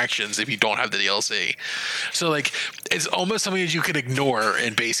that interactions if you don't have the DLC. So like it's almost something that you could ignore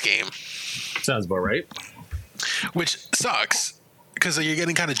in base game. Sounds about right. Which sucks, because you're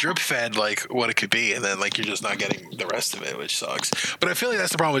getting kind of drip fed like what it could be, and then like you're just not getting the rest of it, which sucks. But I feel like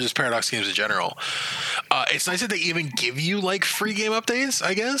that's the problem with just Paradox games in general. It's nice that they even give you like free game updates,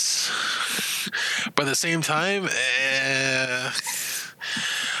 I guess, but at the same time,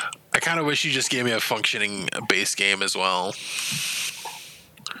 I kind of wish you just gave me a functioning base game as well.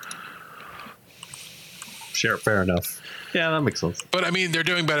 Sure, fair enough. Yeah, that makes sense. But I mean, they're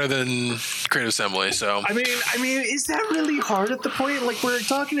doing better than Creative Assembly, so I mean, is that really hard at the point? Like, we're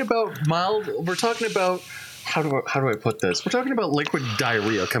talking about mild. We're talking about how do I put this? We're talking about liquid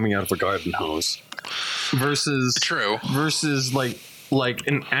diarrhea coming out of a garden hose versus like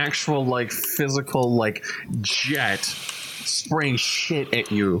an actual like physical like jet spraying shit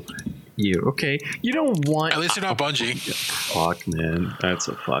at you. Okay, you don't want. At least you're not Bungie. Fuck, man, that's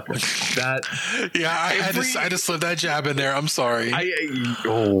a fucking that. Yeah, I had to slip that jab in there. I'm sorry. I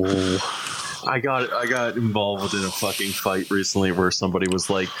got involved in a fucking fight recently where somebody was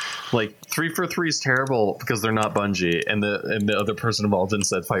like 343 is terrible because they're not Bungie, and the other person involved in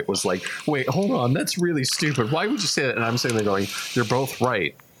said fight was like, wait, hold on, that's really stupid. Why would you say that? And I'm sitting there going, you're both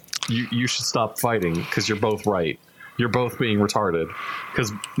right. You should stop fighting because you're both right. You're both being retarded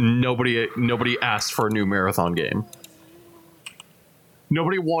because nobody asked for a new marathon game.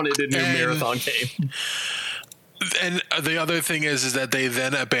 Nobody wanted a new marathon game. And the other thing is that they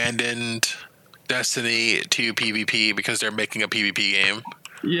then abandoned Destiny to PvP because they're making a PvP game.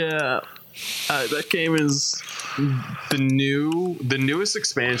 Yeah, that game is the newest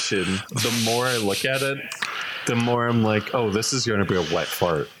expansion. The more I look at it, the more I'm like, oh, this is going to be a wet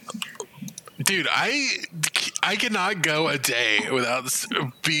fart. Dude, I cannot go a day without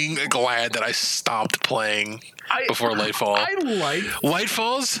being glad that I stopped playing before Lightfall.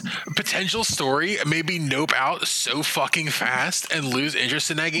 Lightfall's potential story made me nope out so fucking fast and lose interest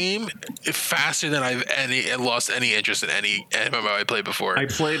in that game faster than I've lost any interest in any MMO I played before. I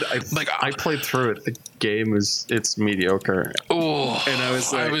played through it. The game it's mediocre. Oh, and I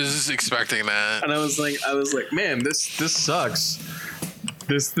was expecting that. And I was like, man, this sucks.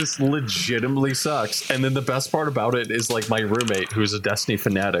 This legitimately sucks. And then the best part about it is like my roommate, who's a Destiny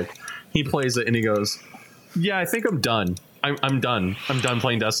fanatic, he plays it and he goes, "Yeah, I think I'm done. I'm done. I'm done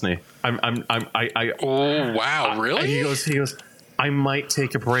playing Destiny. Oh wow, really?" He goes, "I might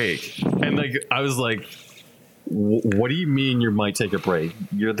take a break." And like I was like, "What do you mean you might take a break?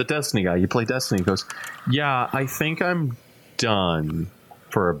 You're the Destiny guy. You play Destiny." He goes, "Yeah, I think I'm done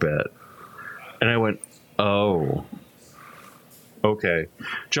for a bit." And I went, "Oh. Okay."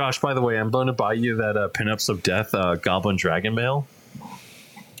 Josh, by the way, I'm going to buy you that Pinups of Death Goblin Dragon mail.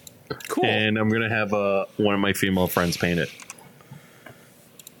 Cool. And I'm going to have one of my female friends paint it.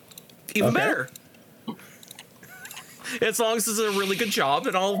 Even better. As long as it's a really good job,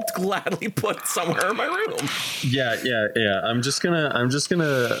 and I'll gladly put it somewhere in my room. Yeah. I'm just gonna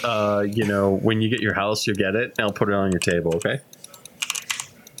when you get your house, you'll get it, and I'll put it on your table, okay?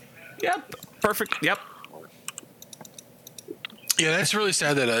 Yep. Perfect. Yep. Yeah, that's really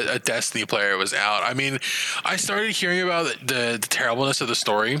sad that a Destiny player was out. I mean, I started hearing about the terribleness of the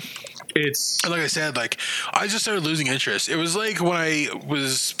story. It's and like I said, like I just started losing interest. It was like when I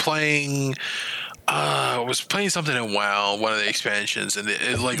was playing something in WoW, one of the expansions, and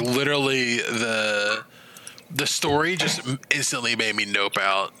it like literally the story just instantly made me nope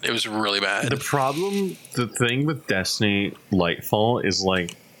out. It was really bad. The thing with Destiny Lightfall is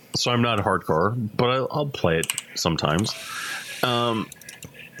like, so I'm not hardcore, but I'll play it sometimes.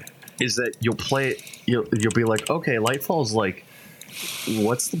 Is that you'll play it, you'll be like, okay, Lightfall's like,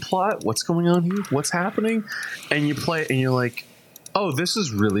 what's the plot? What's going on here? What's happening? And you play it and you're like, oh, this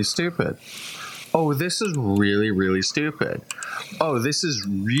is really stupid. Oh, this is really, really stupid. Oh, this is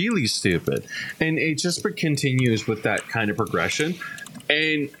really stupid. And it just continues with that kind of progression.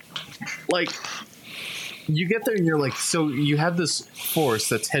 And like, you get there and you're like, so you have this force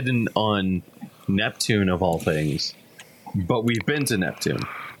that's heading on Neptune of all things. But we've been to Neptune.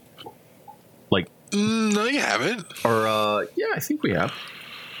 Like, no, you haven't. Or, yeah, I think we have.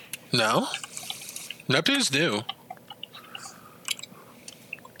 No. Neptune's new.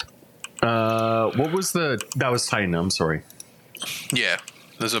 What was that was Titan, I'm sorry. Yeah,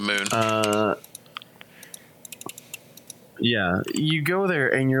 there's a moon. Yeah, you go there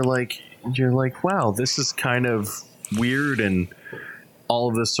and you're like, wow, this is kind of weird and all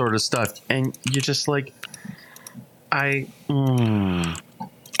of this sort of stuff. And you're just like,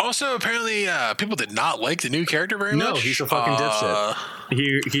 Also, apparently, people did not like the new character very much. No, he's a fucking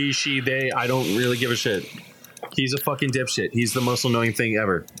dipshit. He, she, they, I don't really give a shit. He's a fucking dipshit. He's the most annoying thing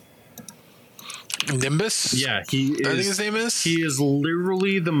ever. Nimbus? Yeah, he is. I think his name is? He is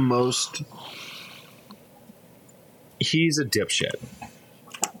literally the most he's a dipshit.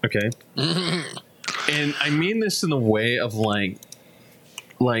 Okay? And I mean this in the way of like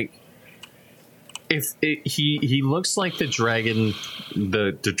if he looks like the dragon,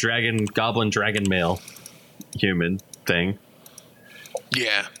 the dragon, goblin, dragon male human thing.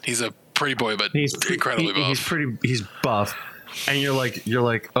 Yeah, he's a pretty boy, but he's incredibly buff. He's buff. And you're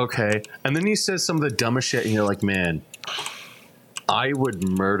like, okay. And then he says some of the dumbest shit, and you're like, man, I would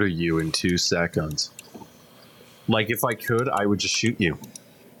murder you in 2 seconds. Like, if I could, I would just shoot you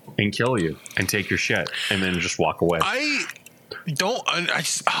and kill you and take your shit and then just walk away.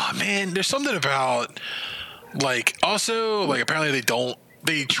 Oh man, there's something about like, also like, apparently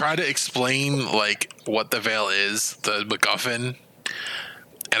they try to explain like what the veil is, the MacGuffin.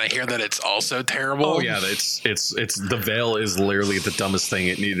 And I hear that it's also terrible. Oh yeah, it's the veil is literally the dumbest thing.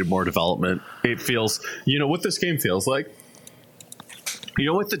 It needed more development. It feels, you know what this game feels like? You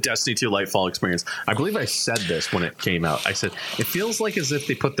know what the Destiny 2 Lightfall experience? I believe I said this when it came out. I said it feels like as if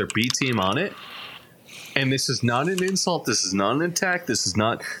they put their B team on it. And this is not an insult. This is not an attack. This is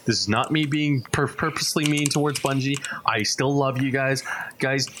not me being purposely mean towards Bungie. I still love you guys.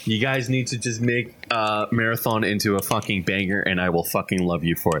 You guys need to just make Marathon into a fucking banger, and I will fucking love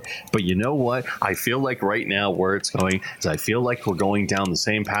you for it. But you know what? I feel like right now where it's going is I feel like we're going down the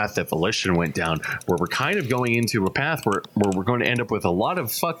same path that Volition went down, where we're kind of going into a path where we're going to end up with a lot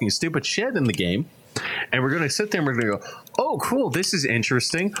of fucking stupid shit in the game. And we're going to sit there and we're going to go, oh, cool, this is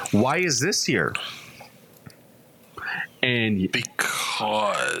interesting. Why is this here? And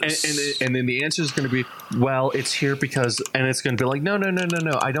because and then the answer is going to be, well, it's here because, and it's going to be like, no,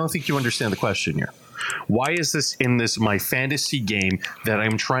 I don't think you understand the question here. Why is this in this my fantasy game that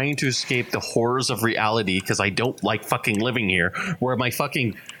I'm trying to escape the horrors of reality because I don't like fucking living here, where I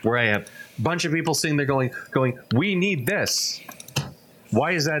have a bunch of people sitting there going, we need this.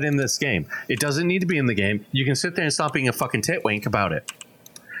 Why is that in this game? It doesn't need to be in the game. You can sit there and stop being a fucking titwink about it.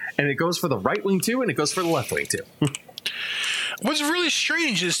 And it goes for the right wing too, and it goes for the left wing too. What's really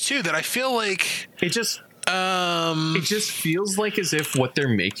strange is too that I feel like it just feels like as if what they're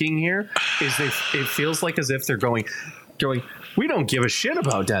making here is it feels like as if they're going, we don't give a shit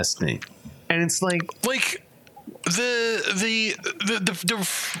about Destiny, and it's like the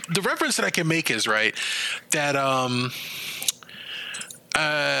reference that I can make is right that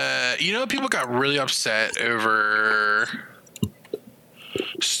people got really upset over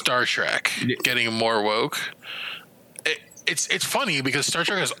Star Trek getting more woke. It's funny because Star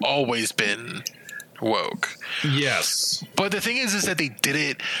Trek has always been woke. Yes. But the thing is that they did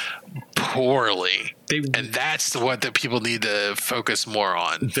it poorly. And that's what the people need to focus more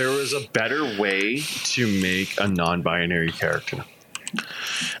on. There was a better way to make a non-binary character.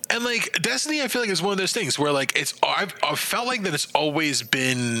 And like Destiny, I feel like is one of those things where like I've felt like that it's always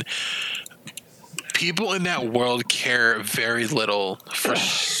been people in that world care very little for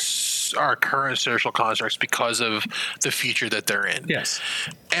our current social constructs because of the future that they're in. Yes.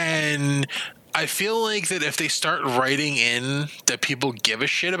 And I feel like that if they start writing in that people give a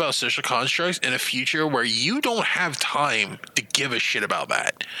shit about social constructs in a future where you don't have time to give a shit about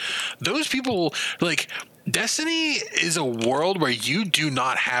that, those people, like, Destiny is a world where you do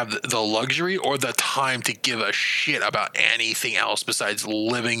not have the luxury or the time to give a shit about anything else besides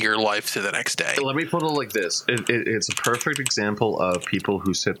living your life to the next day. Let me put it like this. It's a perfect example of people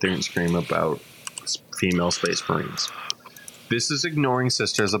who sit there and scream about female space marines. This is ignoring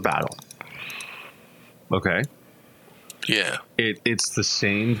Sisters of Battle. Okay? Yeah. It's the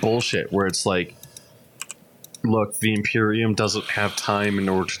same bullshit where it's like, look, the Imperium doesn't have time in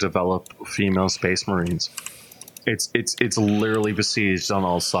order to develop female space marines. It's literally besieged on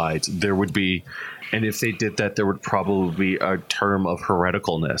all sides. There would be, and if they did that, there would probably be a term of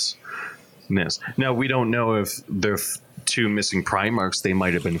hereticalness. Now, we don't know if the 2 missing Primarchs, they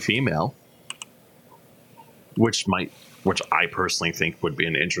might have been female, which I personally think would be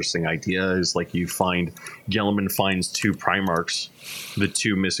an interesting idea. Is like Gellerman finds 2 Primarchs, the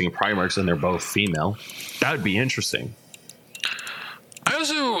 2 missing Primarchs, and they're both female. That would be interesting. I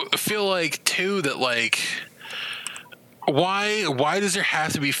also feel like too that like why does there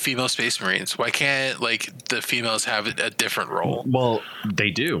have to be female space marines? Why can't like the females have a different role? Well,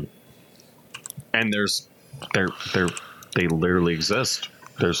 they do, and they literally exist.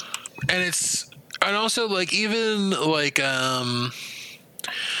 And also, like, even, like,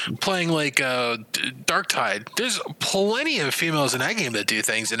 playing, like, Darktide, there's plenty of females in that game that do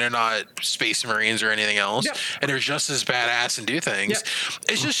things, and they're not Space Marines or anything else, yep. And they're just as badass and do things. Yep.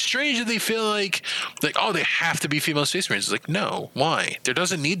 It's just strange that they feel like, oh, they have to be female Space Marines. It's like, no, why? There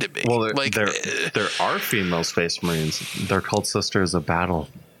doesn't need to be. Well, there are female Space Marines. They're called Sisters of Battle.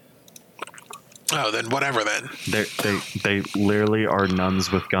 Oh, then whatever. Then They literally are nuns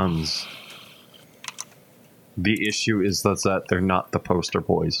with guns. The issue is that they're not the poster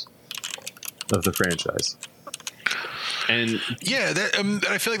boys of the franchise. And yeah,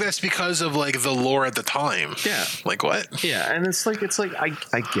 I feel like that's because of like the lore at the time. Yeah, like what? Yeah, and it's like I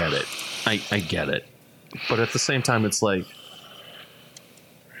get it, I get it, but at the same time, it's like,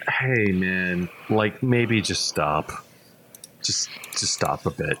 hey man, like maybe just stop, just stop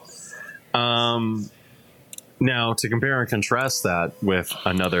a bit. Now to compare and contrast that with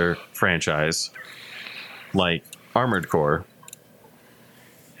another franchise like Armored Core,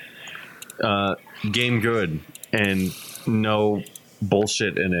 game good and no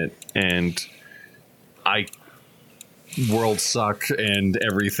bullshit in it, and world suck and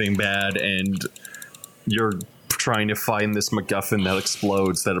everything bad, and you're trying to find this MacGuffin that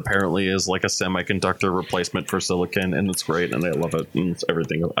explodes that apparently is like a semiconductor replacement for silicon, and it's great and I love it and it's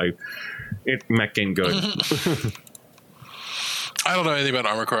everything. Mech game good. I don't know anything about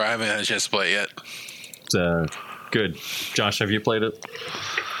Armored Core. I haven't had a chance to play it yet. Good. Josh, have you played it?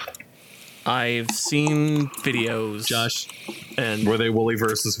 I've seen videos. Josh, and were they Wooly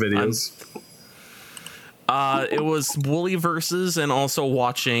versus videos? It was Wooly versus, and also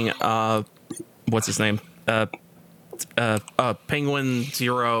watching what's his name? Penguin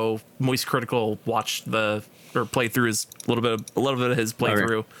Zero Moist Critical watched play through a little bit of his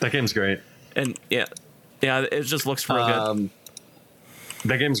playthrough. Right. That game's great. And yeah, it just looks real good.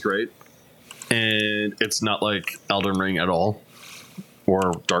 That game's great. And it's not like Elden Ring at all,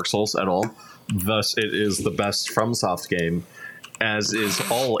 or Dark Souls at all. Thus, it is the best FromSoft game, as is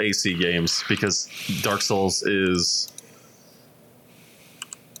all AC games, because Dark Souls is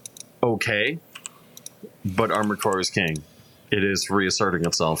okay, but Armored Core is king. It is reasserting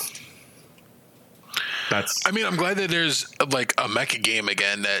itself. I mean, I'm glad that there's like a mecha game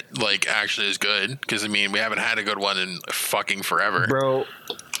again that like actually is good, because I mean, we haven't had a good one in fucking forever, bro.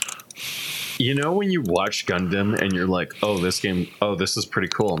 You know when you watch Gundam and you're like, this is pretty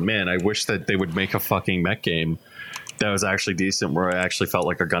cool. Man, I wish that they would make a fucking mech game that was actually decent, where I actually felt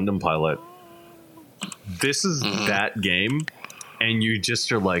like a Gundam pilot. This is that game, and you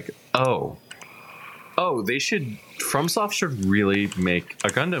just are like, FromSoft should really make a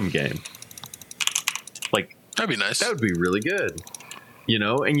Gundam game. Like, that'd be nice. That would be really good. You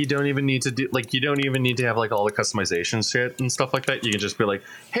know, and you don't even need to have like all the customization shit and stuff like that. You can just be like,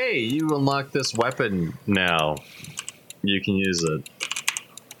 hey, you unlock this weapon now. You can use it.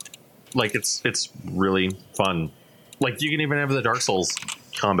 Like, it's really fun. Like, you can even have the Dark Souls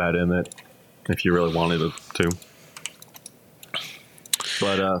combat in it if you really wanted it to.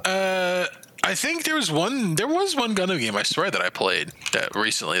 But I think there was one Gundam game, I swear, that I played that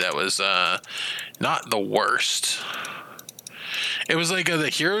recently that was not the worst. It was like the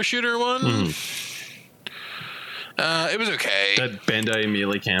hero shooter one. It was okay. That Bandai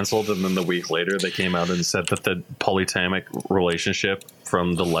immediately canceled, and then the week later they came out and said that the polygamic relationship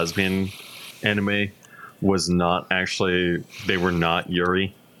from the lesbian anime was not actually, they were not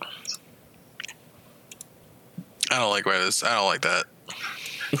Yuri. I don't like this. I don't like that.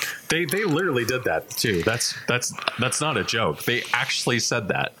 They literally did that too. That's not a joke. They actually said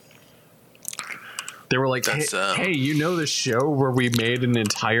that. They were like, hey, you know the show where we made an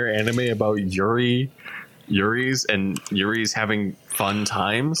entire anime about Yuri's having fun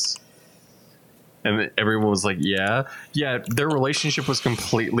times? And everyone was like, yeah. Their relationship was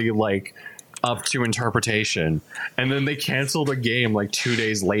completely like up to interpretation. And then they canceled a game like 2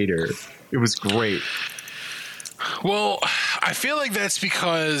 days later. It was great. Well, I feel like that's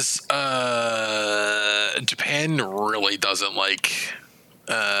because Japan really doesn't like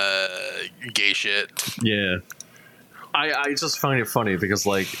gay shit. Yeah. I just find it funny because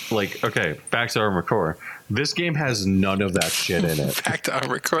like okay, back to Armored Core. This game has none of that shit in it. Back to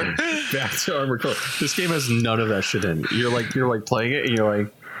Armored Core. Back to Armored Core. This game has none of that shit in it. You're like playing it and you're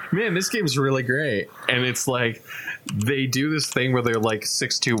like, man, this game's really great. And it's like they do this thing where they're like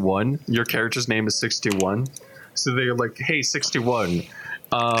 621. Your character's name is 621. So they're like, hey, 61.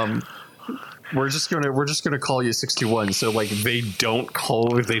 We're just gonna call you 61. So like they don't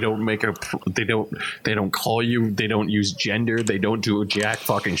call you, they don't use gender, they don't do jack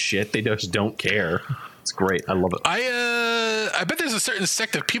fucking shit. They just don't care. It's great. I love it. I bet there's a certain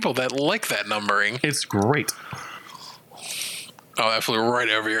sect of people that like that numbering. It's great. Oh, that flew right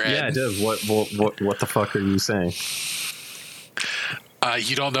over your head. Yeah, it does. What the fuck are you saying?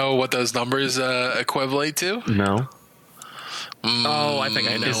 You don't know what those numbers equivalent to? No. Oh, I think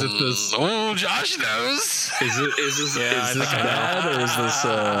I know. Is it this? Oh, Josh knows. Is this I think I bad or is this?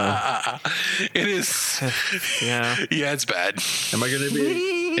 It is. Yeah. Yeah, it's bad. Am I gonna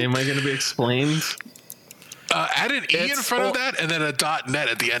be? Am I going to be explained? Add an E in front of that and then a .net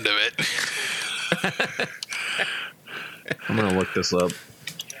at the end of it. I'm going to look this up.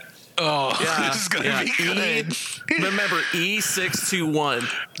 Oh, this is going to be good. Remember, E621.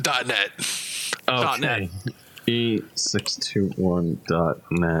 .net. Okay.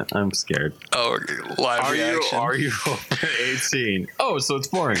 E621.net. I'm scared. Oh, live reaction. Are you over 18? Oh, so it's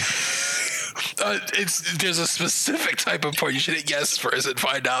boring. There's a specific type of porn. You should hit yes first and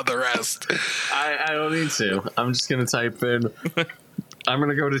find out the rest. I don't need to. I'm just going to type in. I'm going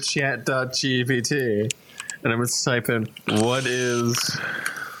to go to chat.gpt and I'm going to type in what is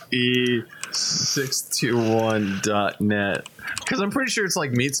E621.net, because I'm pretty sure it's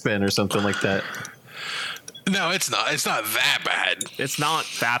like Meatspin or something like that. No, it's not. It's not that bad. It's not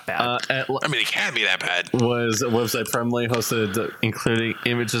that bad. I mean, it can be that bad. Was a website primarily hosted, including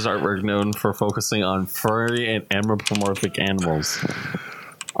images artwork known for focusing on furry and anthropomorphic animals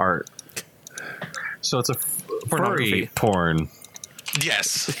art. So it's a furry porn.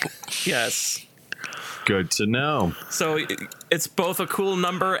 Yes. Yes. Good to know. So it's both a cool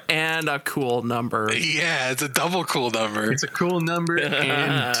number and a cool number. Yeah, it's a double cool number. It's a cool number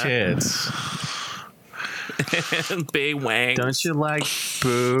and tits. And bay wangs. Don't you like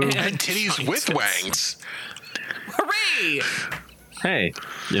boo? And titties with wangs. Hooray! Hey,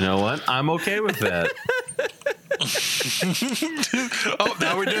 you know what? I'm okay with that. Oh,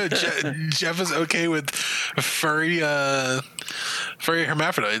 now we're doing. Jeff is okay with furry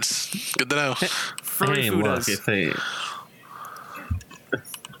hermaphrodites. Good to know. Furry Look, fudas.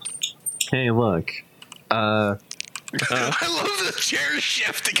 hey, look. I love the chair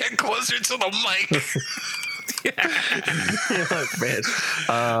shift to get closer to the mic. Look, bitch.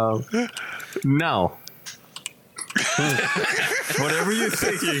 No. Whatever you're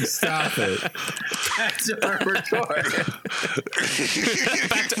thinking, stop it. Back to Armored Core.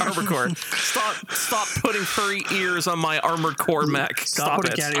 Back to Armored Core. Stop putting furry ears on my Armored Core mech. Stop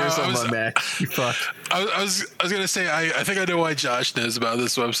putting it. cat ears on my Mac. You fuck. I was gonna say I think I know why Josh knows about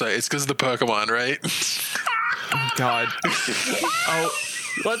this website. It's because of the Pokemon, right? Oh, God. Oh,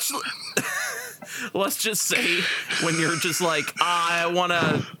 let's just say when you're just like, I want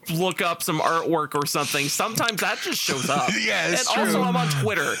to look up some artwork or something, sometimes that just shows up. Yeah, it's and true. also I'm on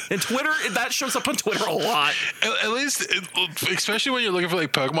Twitter, and that shows up on Twitter a lot. At least, especially when you're looking for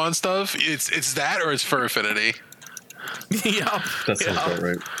like Pokemon stuff, it's that or it's Fur Affinity. Yep. That sounds about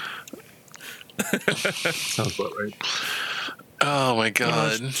right. Sounds about right. Oh my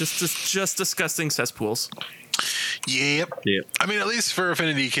God. Just disgusting cesspools. Yep. I mean, at least Fur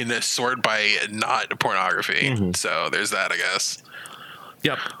Affinity can sort by not pornography. Mm-hmm. So there's that, I guess.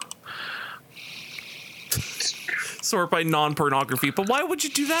 Yep. Sort by non-pornography. But why would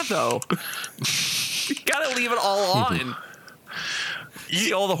you do that, though? You gotta leave it all on.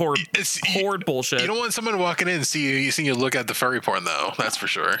 See all the horde bullshit. You don't want someone walking in and seeing you look at the furry porn, though. That's for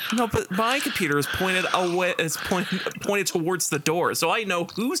sure. No, but my computer is pointed away. It's pointed towards the door, so I know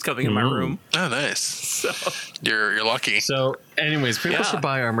who's coming in my room. Oh, nice. So You're lucky. So, anyways, people should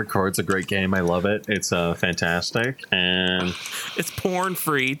buy Armored Core. It's a great game. I love it. It's fantastic, and it's porn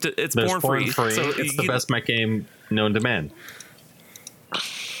free. It's there's porn free. So it's the best mech game known to man.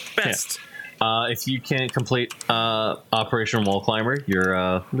 Best. Yeah. If you can't complete Operation Wall Climber, you're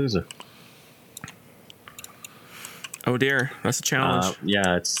a loser. Oh dear, that's a challenge.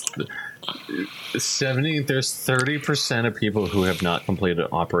 Yeah, it's 70. There's 30% of people who have not completed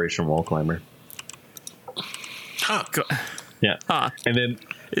Operation Wall Climber. Huh. Yeah. Huh. And then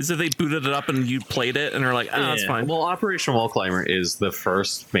is it they booted it up and you played it and are like, that's fine. Well, Operation Wall Climber is the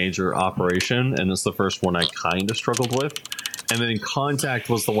first major operation, and it's the first one I kind of struggled with. And then Contact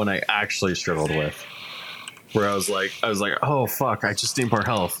was the one I actually struggled with, where I was like, oh fuck, I just need more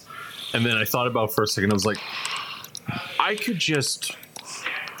health. And then I thought about it for a second. I was like, I could just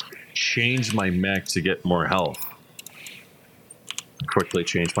change my mech to get more health. Quickly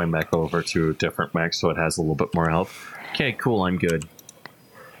change my mech over to a different mech so it has a little bit more health. Okay, cool, I'm good.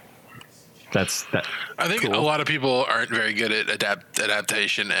 That's that. I think a lot of people aren't very good at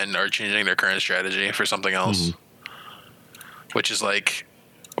adaptation and are changing their current strategy for something else. Which is like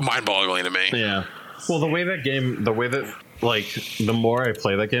mind-boggling to me. Yeah. Well, the way that like the more I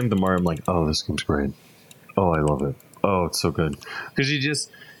play that game, the more I'm like, oh, this game's great. Oh, I love it. Oh, it's so good. Because you just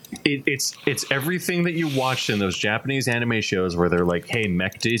it's everything that you watched in those Japanese anime shows where they're like, hey,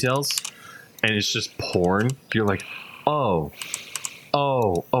 mech details, and it's just porn. You're like, oh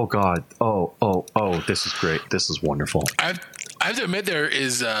god, oh, this is great. This is wonderful. I have to admit there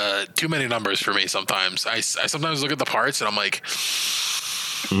is too many numbers for me sometimes. I sometimes look at the parts and I'm like,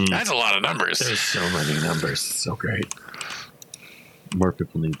 that's a lot of numbers. There's so many numbers. It's so great. more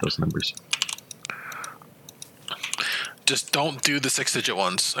people need those numbers. Just don't do the 6-digit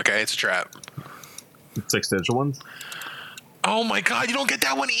ones, okay? It's a trap. 6-digit ones? Oh my god, you don't get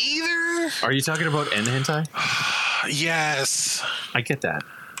that one either? Are you talking about N hentai? Yes. I get that.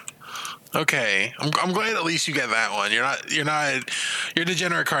 Okay, I'm glad at least you get that one. Your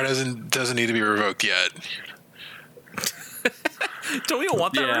degenerate card doesn't need to be revoked yet. Don't you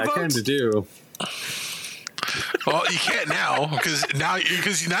want that Yeah, revoked? I kind of do. Well, you can't now because now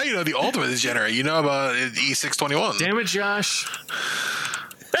you know the ultimate degenerate. You know about E621. Damn it, Josh.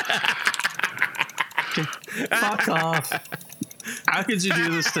 Fuck off. How could you do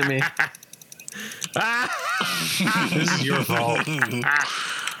this to me? This is your fault.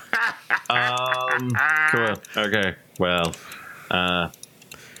 Cool. Okay. Well,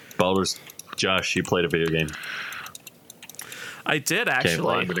 Baulders, Josh, you played a video game. I did Okay, actually.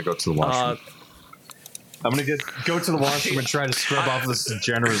 well, I'm gonna go to the washroom. I'm gonna go to the washroom and try to scrub off this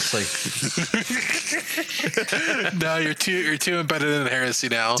degeneracy. No, you're too embedded in heresy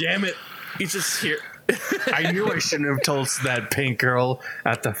now. Damn it! You just hear. I knew I shouldn't have told that pink girl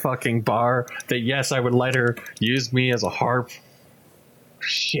at the fucking bar that yes, I would let her use me as a harp.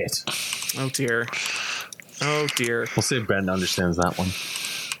 Shit. Oh dear. Oh dear. We'll see if Ben understands that one.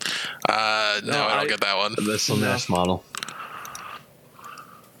 No, I don't get that one. This is Nash model.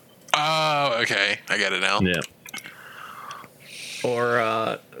 Oh, okay, I get it now. Yeah.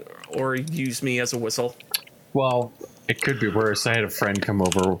 Or use me as a whistle. Well, it could be worse. I had a friend come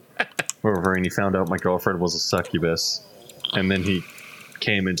over and he found out my girlfriend was a succubus. And then he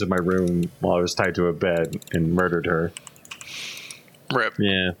came into my room while I was tied to a bed and murdered her. Rip.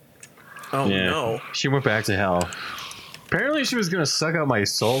 Yeah. Oh Yeah. no. She went back to hell. Apparently she was going to suck out my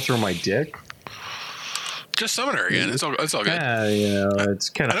soul through my dick. Just summon her again. It's all good. Yeah, you know, it's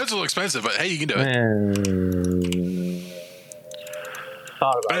kind I know of... it's a little expensive, but hey, you can do it.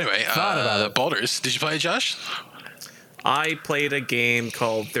 Thought about Anyway, Thought about it. Boulders. Did you play it, Josh? I played a game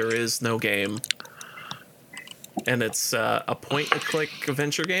called There Is No Game. And it's a point-and-click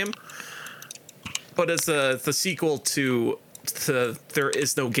adventure game. But it's the sequel to There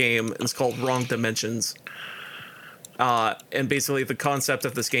Is No Game, and it's called Wrong Dimensions. And basically the concept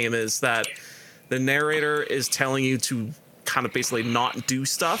of this game is that the narrator is telling you to kind of basically not do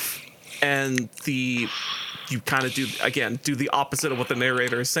stuff, and you kind of do the opposite of what the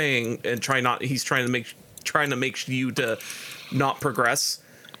narrator is saying, and he's trying to make you to not progress,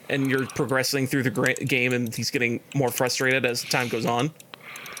 and you're progressing through the game, and he's getting more frustrated as time goes on.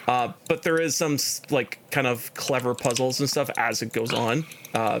 But there is some like kind of clever puzzles and stuff as it goes on.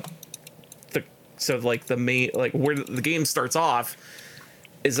 So like the main, like where the game starts off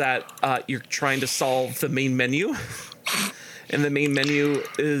is that you're trying to solve the main menu. And the main menu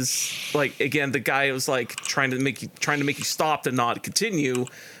is like, again, the guy was like trying to make you stop to not continue.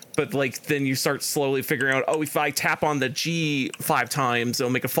 But like then you start slowly figuring out, oh, if I tap on the G 5 times,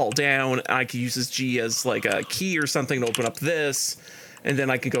 it'll make it fall down. And I can use this G as like a key or something to open up this. And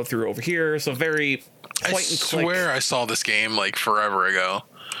then I can go through over here. So very point and click. I swear I saw this game like forever ago.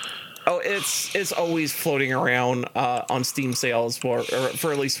 Oh, it's always floating around on Steam sales, or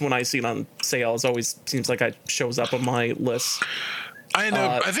for at least when I see it on sale. It always seems like it shows up on my list. I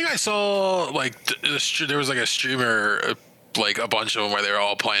know. I think I saw like there was like a streamer, like a bunch of them where they were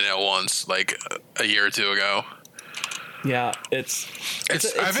all playing at once, like a year or two ago. Yeah, I feel like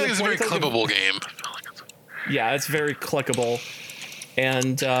it's a very clippable game. Yeah, it's very clickable,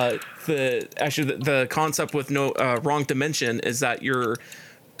 and the concept with Wrong Dimension is that you're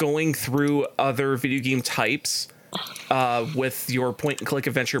going through other video game types with your point and click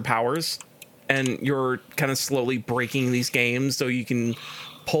adventure powers, and you're kind of slowly breaking these games so you can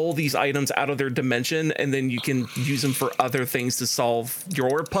pull these items out of their dimension, and then you can use them for other things to solve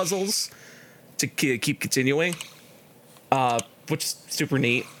your puzzles to keep continuing, which is super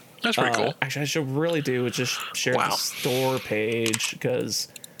neat. That's pretty cool. Actually, I should really just share the store page because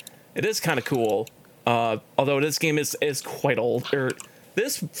it is kind of cool. Although this game is quite old,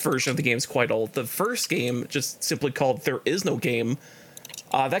 this version of the game is quite old. The first game, just simply called There Is No Game,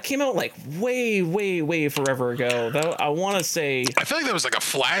 that came out like way forever ago. Though I want to say, I feel like that was like a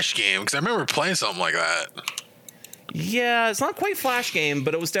Flash game because I remember playing something like that. Yeah, it's not quite Flash game,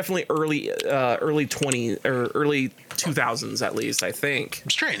 but it was definitely early 2000s at least, I think.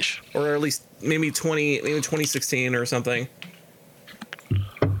 Strange, or at least maybe 2016 or something.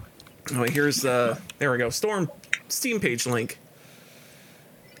 Oh, here's there we go. Steam page link.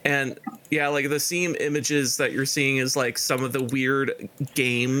 And yeah, like the Steam images that you're seeing is like some of the weird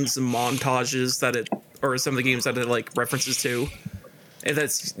games and montages or some of the games that it like references to, and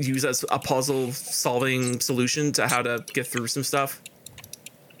that's used as a puzzle solving solution to how to get through some stuff.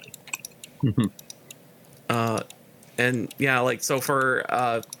 And yeah, like so for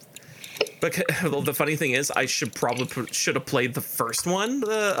but the funny thing is, I should have played the first one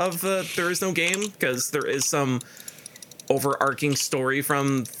of There Is No Game, because there is some overarching story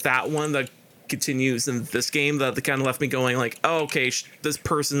from that one that continues in this game that kind of left me going like, oh, okay, this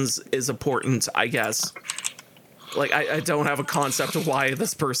person's is important, I guess. Like I don't have a concept of why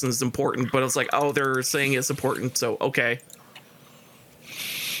this person is important, but it's like, oh, they're saying it's important, so okay.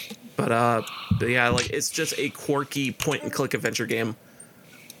 But yeah, like it's just a quirky point and click adventure game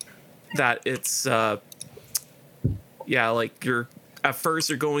that it's yeah, like you're at first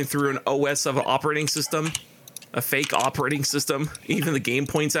you're going through an OS of an operating system, a fake operating system. Even the game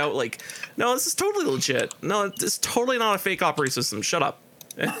points out like, no, this is totally legit. No, it's totally not a fake operating system. Shut up.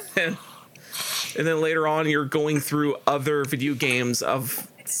 And then later on, you're going through other video games of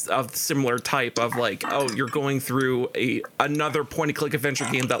similar type of like, oh, you're going through another point-and-click adventure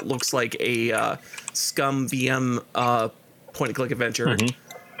game that looks like a Scum VM point-and-click adventure.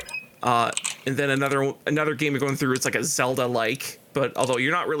 Mm-hmm. And then another game you're going through, it's like a Zelda-like, but although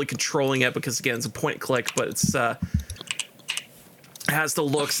you're not really controlling it because, again, it's a point-and-click, but it's has the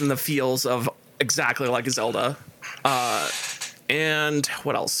looks and the feels of exactly like a Zelda. And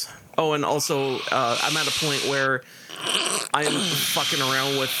what else? Oh, and also, I'm at a point where I'm fucking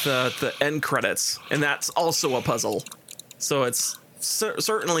around with the end credits, and that's also a puzzle. So it's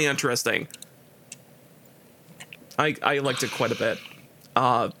certainly interesting. I liked it quite a bit.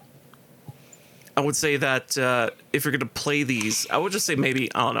 I would say that if you're going to play these, I would just say maybe,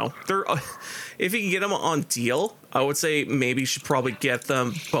 I don't know. If you can get them on deal, I would say maybe you should probably get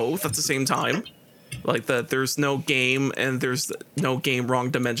them both at the same time. Like There's No Game and There's No Game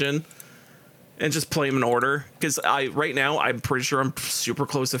Wrong Dimension, and just play them in order. Because right now I'm pretty sure I'm super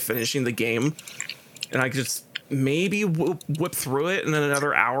close to finishing the game, and I could just maybe whip through it in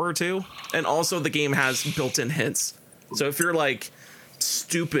another hour or two. And also the game has built-in hints, so if you're like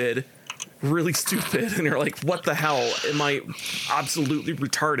stupid, really stupid, and you're like, what the hell, am I absolutely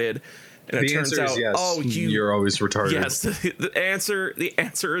retarded? And it turns out, yes. oh, you're always retarded. Yes, the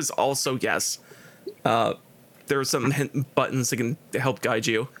answer is also yes. There are some hint buttons that can help guide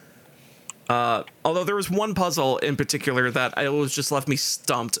you. Although there was one puzzle in particular that it was just left me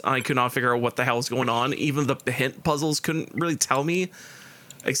stumped. I could not figure out what the hell was going on. Even the hint puzzles couldn't really tell me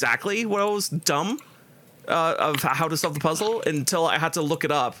exactly what I was dumb of how to solve the puzzle until I had to look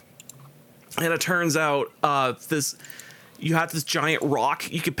it up. And it turns out you have this giant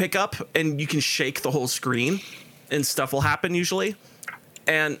rock you could pick up and you can shake the whole screen and stuff will happen usually.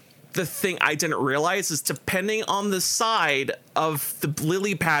 And the thing I didn't realize is depending on the side of the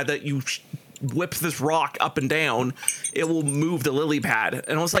lily pad that you whip this rock up and down, it will move the lily pad.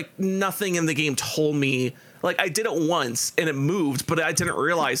 And I was like, nothing in the game told me. Like, I did it once and it moved, but I didn't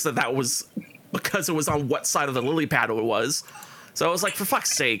realize that was because it was on what side of the lily pad it was. So I was like, for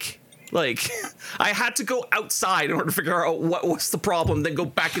fuck's sake. Like, I had to go outside in order to figure out what was the problem, then go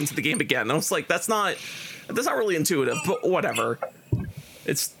back into the game again. And I was like, that's not really intuitive, but whatever.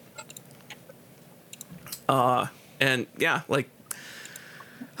 It's and yeah, like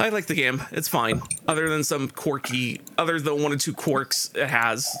I like the game. It's fine. Other than one or two quirks it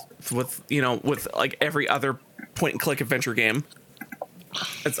has with like every other point and click adventure game.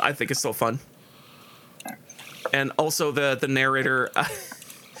 I think it's still fun. And also the narrator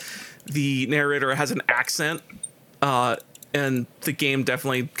the narrator has an accent, and the game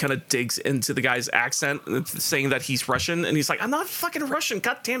definitely kind of digs into the guy's accent, saying that he's Russian, and he's like, I'm not fucking Russian,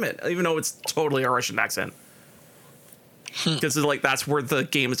 god damn it, even though it's totally a Russian accent. Because like that's where the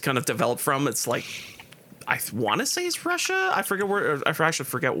game is kind of developed from. It's like, I want to say it's Russia. I forget where. I actually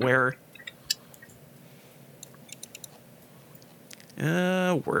forget where.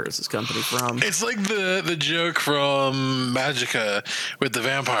 Where is this company from? It's like the joke from Magica with the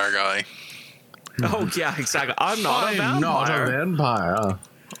vampire guy. Oh yeah, exactly. I'm not a vampire.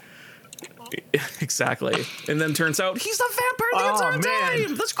 Exactly. And then turns out he's a vampire the entire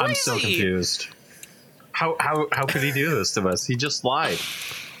time. That's crazy. I'm so confused. How could he do this to us? He just lied.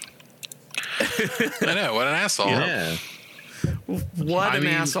 I know, what an asshole. Yeah. What an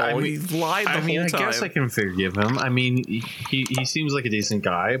asshole. He lied the whole time. I guess I can forgive him. I mean, he seems like a decent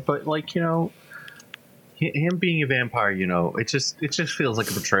guy, but like, him being a vampire, it just feels like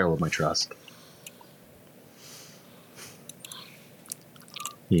a betrayal of my trust.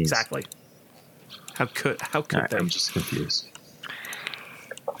 Exactly. How could they? I'm just confused.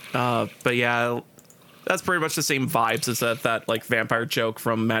 But yeah, that's pretty much the same vibes as that like vampire joke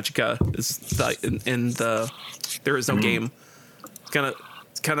from Magica is in the There Is No Game.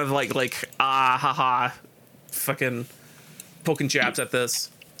 It's kind of like haha, fucking poking jabs at this.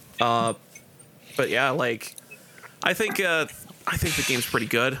 But yeah, like I think the game's pretty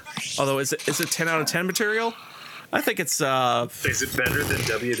good. Although is it 10 out of 10 material? I think it's Is it better than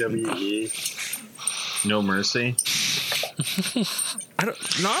WWE No Mercy?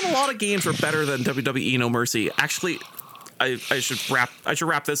 Not a lot of games are better than WWE No Mercy. Actually, I should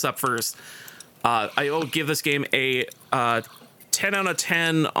wrap this up first. I will give this game a 10 out of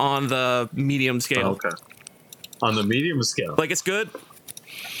 10 on the medium scale. Oh, okay. On the medium scale. Like it's good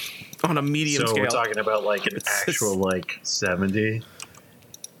on a medium scale. So we're talking about like an actual like 70.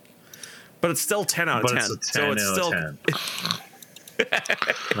 But it's still 10 out of 10. It's a 10 so it's out still of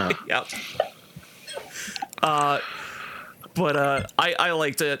 10. Yep. But I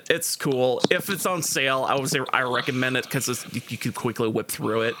liked it. It's cool. If it's on sale, I recommend it because you could quickly whip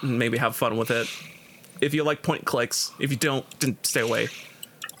through it and maybe have fun with it. If you like point and clicks, if you don't, then stay away.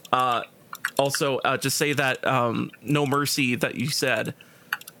 Also, just say that No Mercy that you said.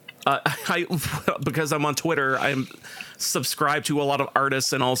 Because I'm on Twitter, I'm subscribed to a lot of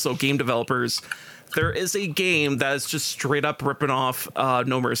artists and also game developers. There is a game that is just straight up ripping off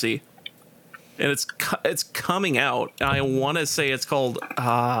No Mercy. And it's coming out. I want to say it's called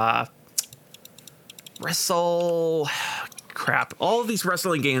Wrestle. Crap! All of these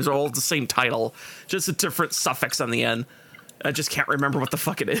wrestling games are all the same title, just a different suffix on the end. I just can't remember what the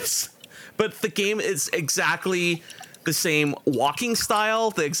fuck it is. But the game is exactly the same walking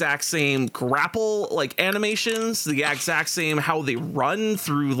style, the exact same grapple like animations, the exact same how they run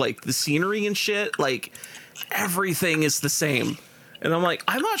through like the scenery and shit. Like everything is the same. And I'm like,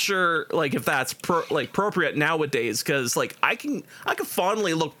 I'm not sure like if that's appropriate nowadays, because like I can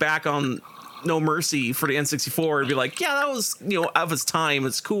fondly look back on No Mercy for the N64 and be like, yeah, that was, of its time,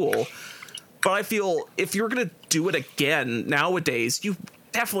 it's cool. But I feel if you're gonna do it again nowadays, you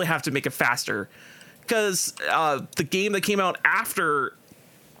definitely have to make it faster, because the game that came out after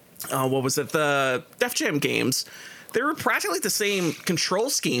the Def Jam games, they were practically the same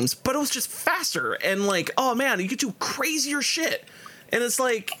control schemes, but it was just faster and like, oh man, you could do crazier shit. And it's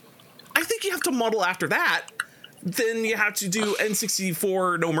like, I think you have to model after that. Then you have to do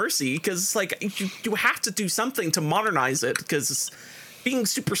N64 No Mercy, because it's like you have to do something to modernize it, because being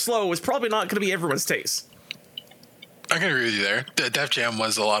super slow is probably not going to be everyone's taste. I can agree with you there. The Def Jam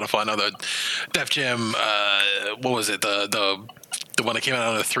was a lot of fun. Although Def Jam, what was it? The one that came out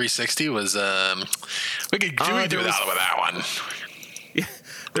on the 360 was we could do without that one. Yeah,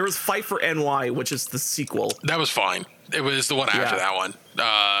 there was Fight for NY, which is the sequel. That was fine. It was the one after that one.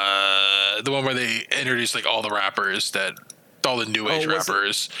 The one where they introduced like all the rappers, all the new age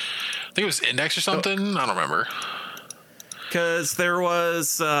rappers. I think it was Index or something. I don't remember. Because there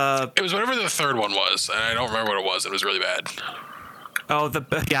was... it was whatever the third one was, and I don't remember what it was. It was really bad. Oh, the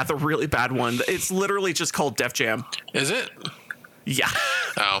really bad one. It's literally just called Def Jam. Is it? Yeah.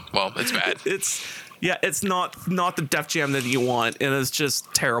 Oh, well, it's bad. It's not the Def Jam that you want, and it's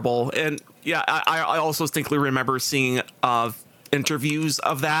just terrible. And yeah, I also distinctly remember seeing interviews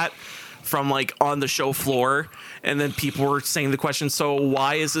of that from like on the show floor, and then people were saying the question, so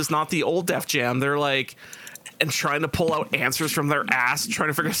why is this not the old Def Jam? They're like, and trying to pull out answers from their ass, trying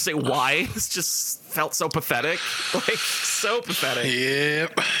to figure out say why. It's just felt so pathetic. Like, so pathetic.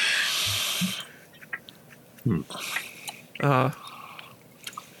 Yep.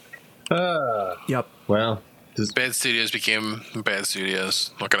 Yep. Well, bad studios became bad studios.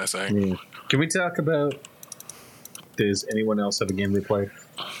 What can I say? Can we talk about, does anyone else have a game they play?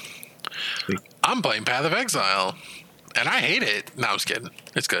 I'm playing Path of Exile, and I hate it. No, I'm just kidding.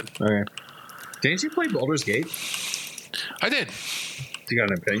 It's good. Okay. Didn't you play Baulders Gate? I did. You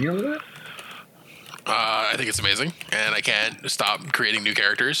got an opinion on that? I think it's amazing, and I can't stop creating new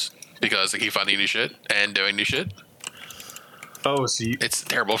characters because I keep finding new shit and doing new shit. Oh, so it's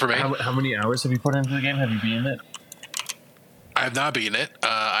terrible for me. How many hours have you put into the game? Have you beaten it? I have not beaten it.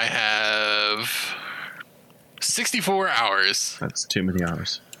 I have 64 hours. That's too many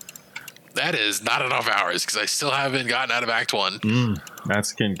hours. That is not enough hours because I still haven't gotten out of Act 1.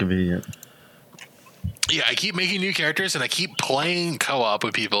 That's inconvenient. Yeah, I keep making new characters and I keep playing co-op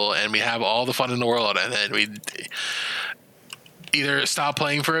with people, and we have all the fun in the world, and then we either stop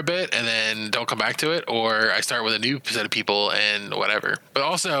playing for a bit and then don't come back to it, or I start with a new set of people and whatever. But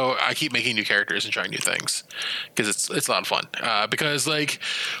also, I keep making new characters and trying new things because it's a lot of fun. Because like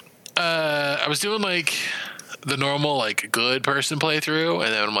I was doing like the normal like good person playthrough,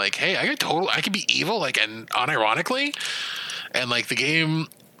 and then I'm like, hey, I could be evil, like, and unironically, and like the game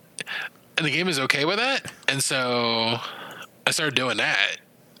is okay with that. And so I started doing that,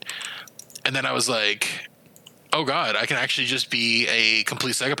 and then I was like, oh god, I can actually just be a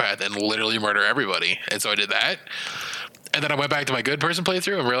complete psychopath and literally murder everybody. And so I did that, And then I went back to my good person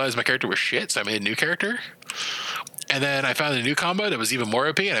playthrough and realized my character was shit, so I made a new character. And then I found a new combo that was even more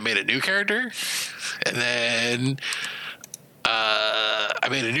OP, and I made a new character. And then I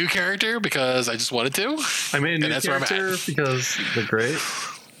made a new character because I just wanted to. I made a new character because they're great.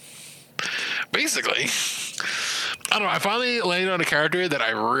 Basically. I don't know. I finally landed on a character that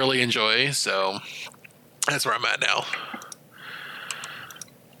I really enjoy, so that's where I'm at now.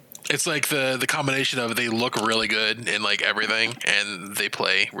 It's like the combination of they look really good in like everything, and they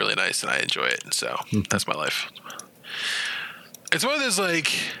play really nice, and I enjoy it. So that's my life. It's one of those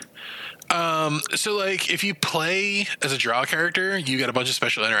like, so like if you play as a draw character, you get a bunch of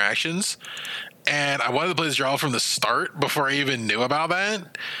special interactions, and I wanted to play as draw from the start before I even knew about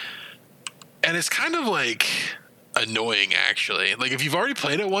that, and it's kind of like annoying actually. Like if you've already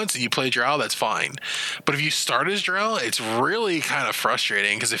played it once and you play Drow, that's fine, but if you start as Drow, it's really kind of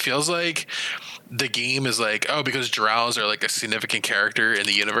frustrating because it feels like the game is like, oh, because Drows are like a significant character in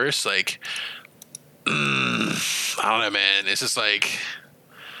the universe, like I don't know, man, it's just like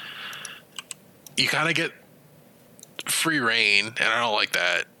you kind of get free reign, and I don't like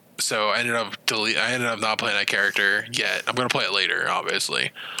that. So I ended up not playing that character yet. I'm gonna play it later,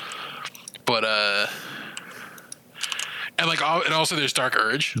 obviously, but and like, and also there's Dark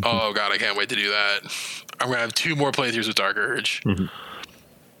Urge. Oh god, I can't wait to do that. I'm gonna have 2 more playthroughs with Dark Urge.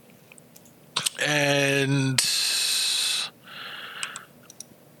 And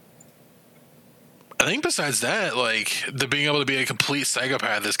I think besides that, like the being able to be a complete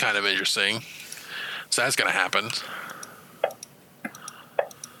psychopath is kind of interesting. So that's gonna happen.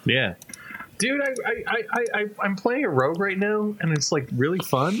 Yeah, dude, I'm playing a rogue right now, and it's like really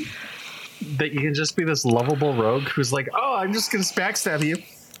fun that you can just be this lovable rogue who's like, oh, I'm just gonna backstab you.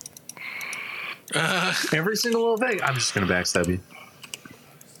 Every single little thing, I'm just gonna backstab you.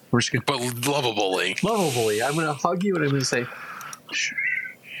 We're just gonna, but lovably. I'm gonna hug you and I'm gonna say, shh,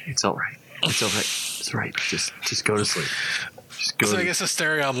 it's all right. It's all right. It's all right. Just go to sleep. Just go. So I guess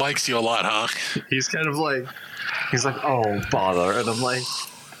Asterion likes you a lot, huh? He's kind of like, he's like, oh, bother, and I'm like,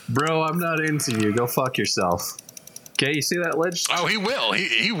 bro, I'm not into you. Go fuck yourself. Okay, you see that ledge? Oh, he will.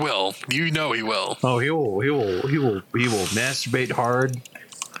 He will. You know he will. Oh, he will masturbate hard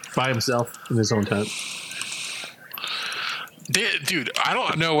by himself in his own tent. Dude, I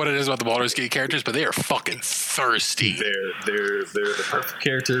don't know what it is about the Baulders Gate characters, but they are fucking thirsty. They're the perfect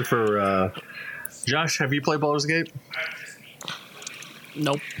character for Josh. Have you played Baulders Gate?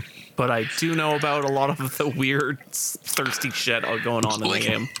 Nope. But I do know about a lot of the weird, thirsty shit going on in the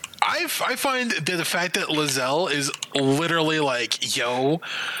game. I find that the fact that Lizelle is literally like, yo,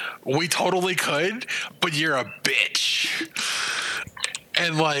 we totally could, but you're a bitch.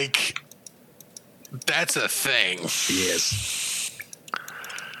 And like, that's a thing. Yes.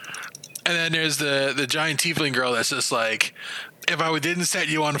 And then there's the giant tiefling girl that's just like, if I didn't set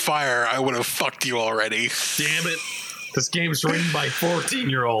you on fire, I would have fucked you already. Damn it. This game's written by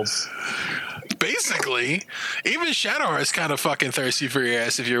 14-year-olds. Basically, even Shadowheart's kind of fucking thirsty for your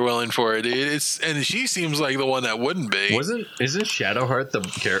ass if you're willing for it, dude. And she seems like the one that wouldn't be. Isn't Shadowheart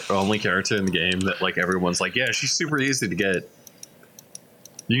the only character in the game that like everyone's like, yeah, she's super easy to get.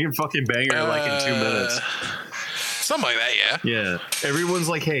 You can fucking bang her like in 2 minutes. Something like that, yeah. Yeah. Everyone's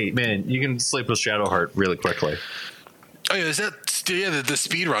like, hey, man, you can sleep with Shadowheart really quickly. Oh yeah, is that the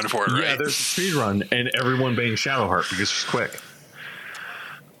speed run for it, right? Yeah, there's a speed run, and everyone bangs Shadowheart because she's quick.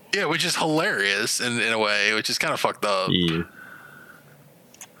 Yeah, which is hilarious in a way, which is kind of fucked up. Yeah.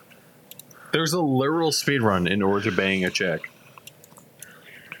 There's a literal speed run in order to bang a chick.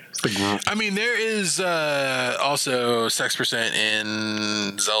 I mean, there is also sex percent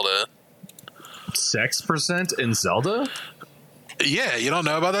in Zelda. Sex percent in Zelda? Yeah, you don't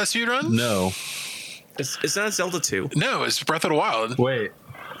know about that speed run? No. Is that Zelda 2? No, it's Breath of the Wild. Wait.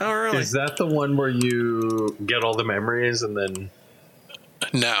 Oh, really? Is that the one where you get all the memories and then...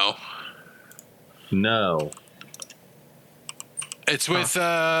 No. It's with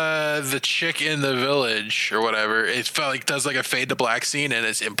the chick in the village or whatever. It felt like does like a fade to black scene, and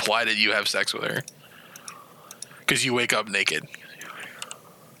it's implied that you have sex with her because you wake up naked.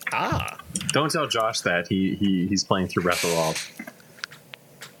 Don't tell Josh that he's playing through Breath of the Wild.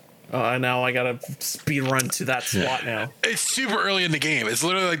 Now I gotta speed run to that spot now. It's super early in the game. It's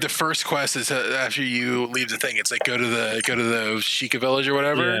literally like the first quest is after you leave the thing. It's like go to the Sheikah village or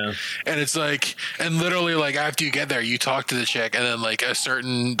whatever. Yeah. And it's like, and literally like after you get there, you talk to the chick, and then like a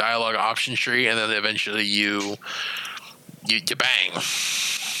certain dialogue option tree, and then eventually you bang.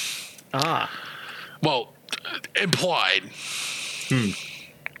 Well, implied.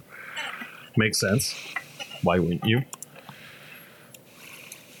 Makes sense. Why wouldn't you?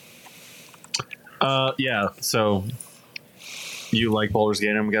 Yeah, so You like Baulders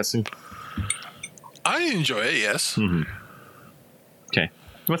Gate, I'm guessing? I enjoy it, yes. Okay.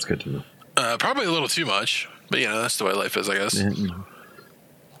 That's good to know. Probably a little too much, but that's the way life is, I guess.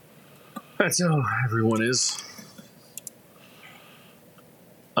 That's how everyone is.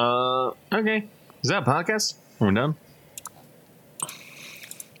 Okay. Is that a podcast? We're done?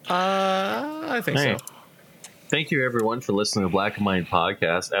 I think so. Thank you, everyone, for listening to Black and Mind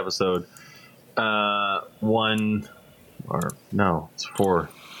Podcast, episode 1, or no, it's 4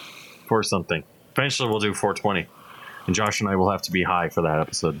 something. Eventually, we'll do 420, and Josh and I will have to be high for that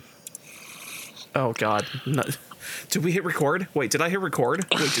episode. Oh God! No. Did we hit record? Wait, did I hit record?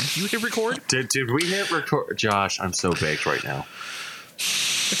 Wait, did you hit record? Did we hit record? Josh, I'm so baked right now.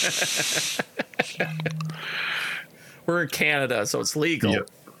 We're in Canada, so it's legal. Yep.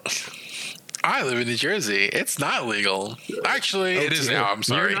 I live in New Jersey. It's not legal. Actually, it is now. I'm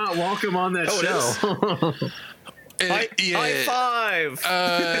sorry. You're not welcome on that show. High five.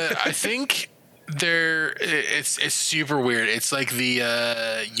 I think it's super weird. It's like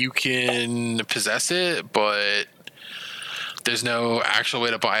the you can possess it, but there's no actual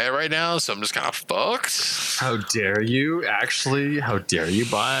way to buy it right now, so I'm just kind of fucked. How dare you? Actually, how dare you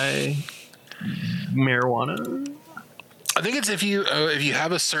buy marijuana? I think it's if you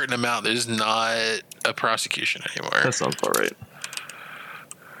have a certain amount, there's not a prosecution anymore. That sounds about right.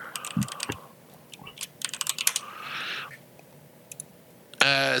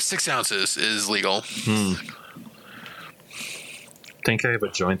 Uh, 6 ounces is legal. I think I have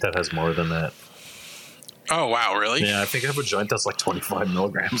a joint that has more than that. Oh wow, really? Yeah, I think I have a joint that's like 25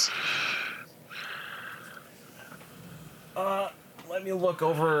 milligrams. Let me look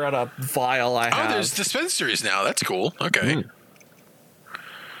over at a vial I have. Oh, there's dispensaries now. That's cool. Okay.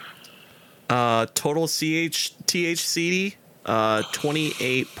 Total THC,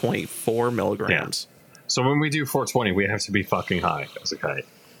 28.4 milligrams. Yeah. So when we do 420, we have to be fucking high as a kite.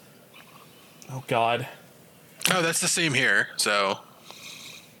 Oh God. Oh, that's the same here. So.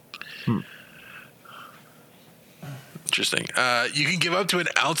 Interesting. You can give up to an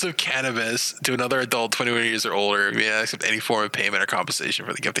ounce of cannabis to another adult 21 years or older if you accept any form of payment or compensation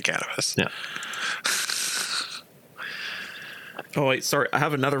for the gift of cannabis. Yeah. Oh wait, sorry. I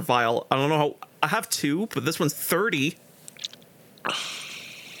have another vial. I don't know how. I have 2, but this one's 30.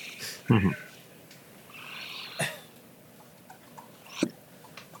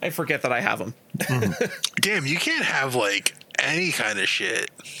 I forget that I have them. Damn, you can't have like any kind of shit.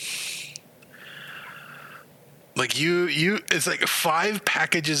 Like you it's like 5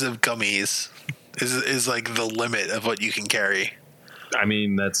 packages of gummies is like the limit of what you can carry. I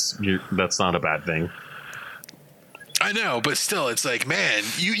mean, that's not a bad thing. I know, but still, it's like, man,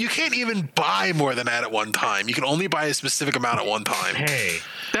 you can't even buy more than that at one time. You can only buy a specific amount at one time. Hey,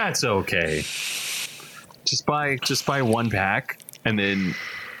 that's okay. Just buy 1 pack, and then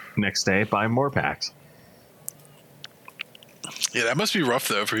next day buy more packs. Yeah, that must be rough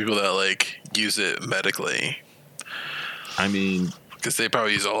though for people that like use it medically. I mean, because they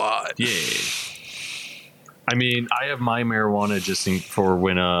probably use a lot. Yeah. I mean, I have my marijuana just for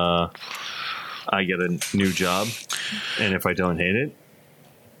when I get a new job, and if I don't hate it.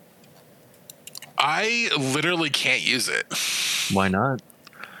 I literally can't use it. Why not?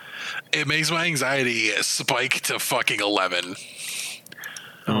 It makes my anxiety spike to fucking 11.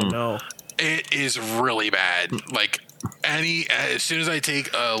 Oh no. It is really bad. Like as soon as I take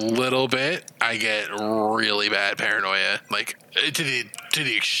a little bit, I get really bad paranoia. Like to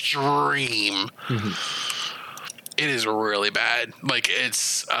the extreme. It is really bad. Like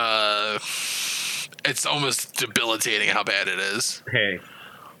it's almost debilitating how bad it is. Hey,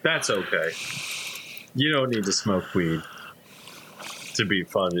 that's okay. You don't need to smoke weed to be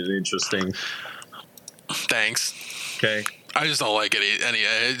fun and interesting. Thanks. Okay. I just don't like it.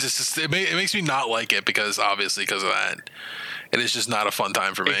 It makes me not like it because of that. It is just not a fun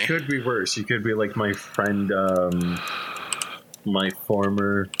time for me. It could be worse. You could be like my friend, my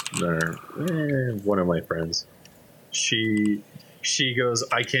former, one of my friends. She goes,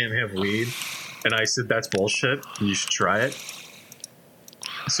 I can't have weed. And I said, that's bullshit. You should try it.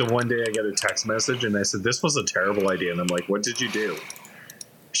 So one day I get a text message and I said, this was a terrible idea. And I'm like, what did you do?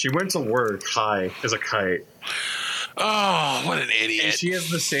 She went to work high as a kite. Oh, what an idiot. And she has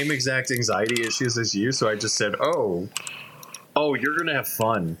the same exact anxiety issues as you. So I just said, oh, you're going to have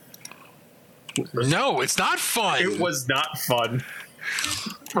fun. No, it's not fun. It was not fun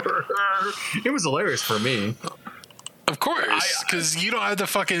for her. It was hilarious for me. Of course, because you don't have to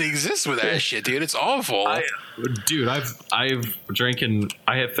fucking exist with that shit, dude. It's awful. Dude, I've drinking.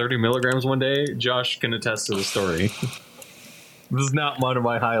 I had 30 milligrams one day. Josh can attest to the story. This is not one of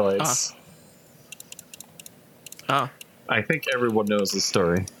my highlights. I think everyone knows the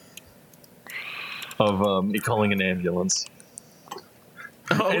story of me calling an ambulance.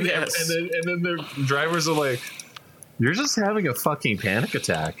 Oh, and, yes. and then the drivers are like, "You're just having a fucking panic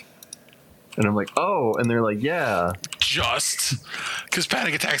attack." And I'm like, "Oh," and they're like, "Yeah." Just because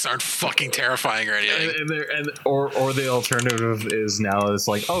panic attacks aren't fucking terrifying or anything. Or the alternative is now it's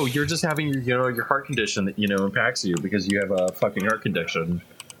like, "Oh, you're just having your heart condition that impacts you because you have a fucking heart condition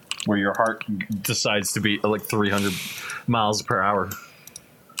where your heart decides to beat like 300 miles per hour."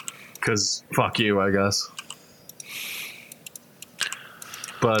 Because fuck you, I guess.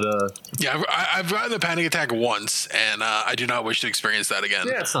 But yeah, I've gotten a panic attack once, and I do not wish to experience that again.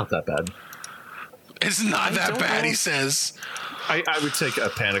 yeah, it's not that bad. It's not that bad, he says. I would take a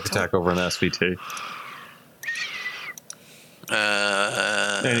panic attack over an SVT.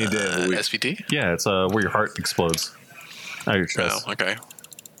 Any day of the week. SVT? Yeah, it's where your heart explodes out of your chest. Oh, okay.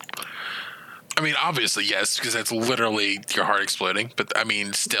 I mean, obviously, yes, because that's literally your heart exploding. But I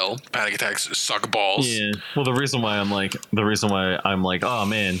mean, still, panic attacks suck balls. Yeah. Well, the reason why I'm like, oh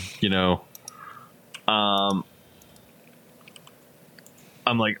man,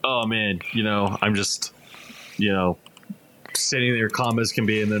 I'm like, oh man, I'm just, sitting there calm as can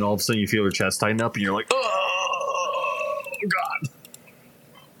be, and then all of a sudden you feel your chest tighten up, and you're like, oh god.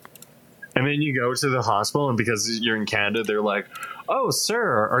 And then you go to the hospital, and because you're in Canada, they're like, "Oh,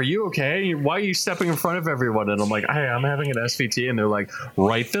 sir, are you okay? Why are you stepping in front of everyone?" And I'm like, "Hey, I'm having an SVT." And they're like,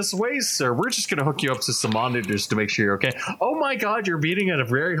 "Right this way, sir. We're just going to hook you up to some monitors to make sure you're okay." "Oh my God, you're beating at a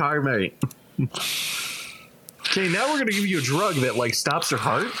very high rate." Okay, now we're going to give you a drug that like stops your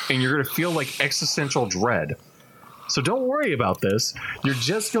heart, and you're going to feel like existential dread. So don't worry about this. You're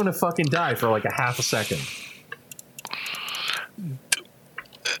just going to fucking die for like a half a second.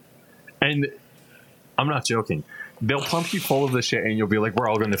 And I'm not joking. They'll pump you full of this shit, and you'll be like, "We're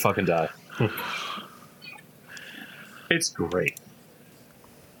all going to fucking die." It's great.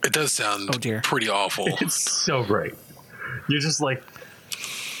 It does sound pretty awful. It's so great. You're just like,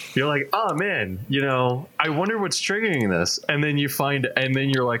 "Oh man, I wonder what's triggering this." And then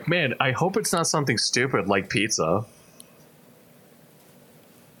you're like, "Man, I hope it's not something stupid like pizza."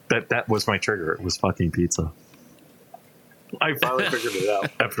 That was my trigger. It was fucking pizza. I finally figured it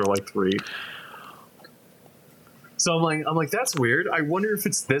out after like 3. So I'm like, that's weird. I wonder if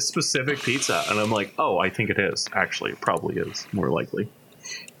it's this specific pizza. And I'm like, oh, I think it is. Actually, it probably is, more likely.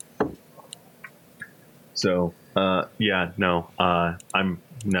 So, yeah, no, I'm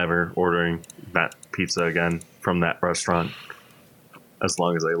never ordering that pizza again from that restaurant as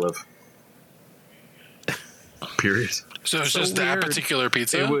long as I live. Period. So it's just that particular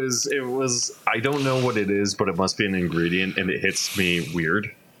pizza? It was, I don't know what it is, but it must be an ingredient, and it hits me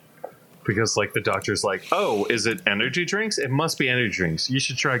weird. Because, like, the doctor's like, "Oh, is it energy drinks? It must be energy drinks. You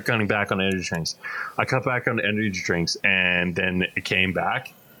should try cutting back on energy drinks." I cut back on energy drinks, and then it came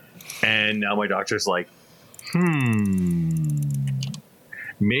back. And now my doctor's like,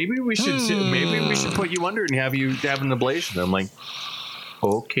 maybe we should put you under and have you have an ablation. I'm like,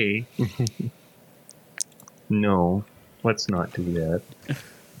 okay. No, let's not do that.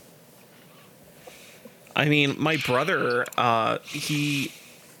 I mean, my brother, I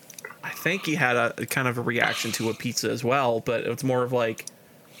think he had a kind of a reaction to a pizza as well, but it was more of like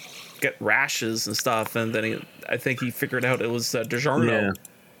get rashes and stuff, and then I think he figured out it was DiGiorno. Yeah.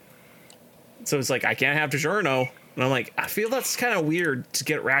 So it's like, I can't have DiGiorno, and I'm like, I feel that's kind of weird to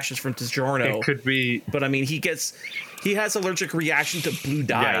get rashes from DiGiorno. It could be, but I mean, he has allergic reaction to blue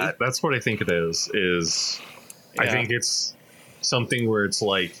dye. Yeah, that's what I think it is. I think it's something where it's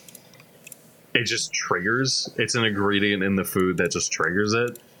like it just triggers. It's an ingredient in the food that just triggers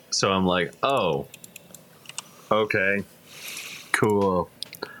it. So I'm like, oh, okay, cool.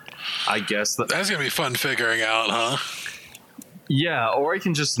 I guess that's gonna be fun figuring out, huh? Yeah, or I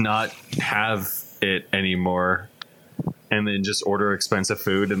can just not have it anymore, and then just order expensive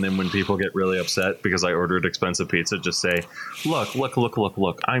food. And then when people get really upset because I ordered expensive pizza, just say, look,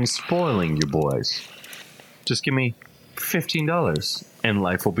 I'm spoiling you boys. Just give me $15 and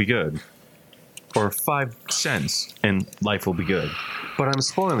life will be good. Or 5 cents and life will be good. But I'm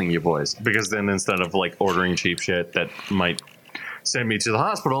spoiling you boys. Because then instead of like ordering cheap shit that might send me to the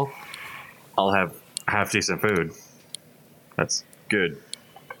hospital, I'll have half decent food. That's good.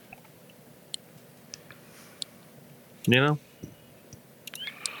 Yeah.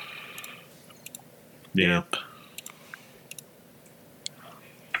 Yeah.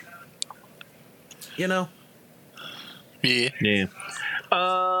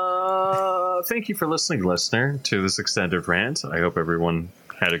 Thank you for listening, listener, to this extended rant. I hope everyone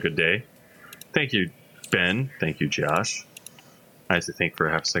had a good day. Thank you, Ben. Thank you, Josh. I had to think for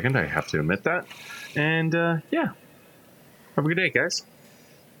a half a second. I have to admit that. And, yeah. Have a good day, guys.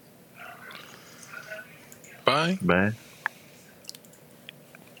 Bye. Bye.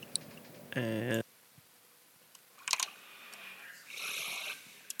 And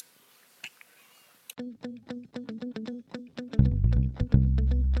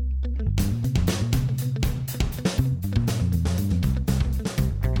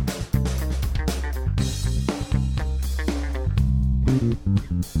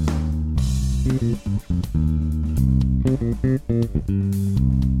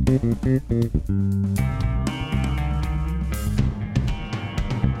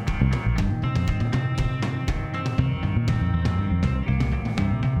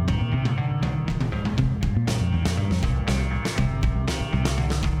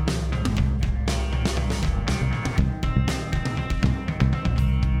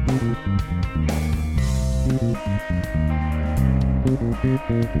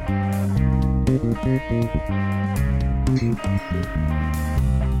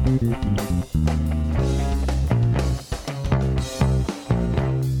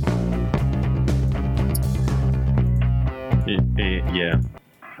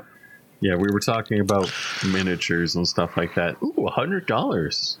Yeah, we were talking about miniatures and stuff like that. Ooh,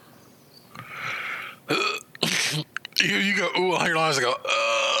 $100. You go, ooh, $100. I go,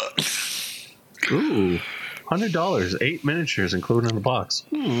 Ooh, $100. 8 miniatures included in the box.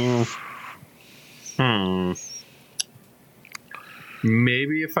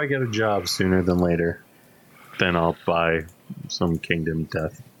 Maybe if I get a job sooner than later, then I'll buy some Kingdom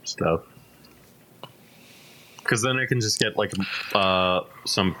Death stuff. Because then I can just get like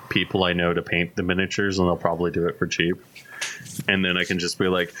some people I know to paint the miniatures, and they'll probably do it for cheap. And then I can just be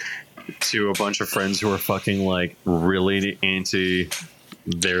like, to a bunch of friends who are fucking like really anti,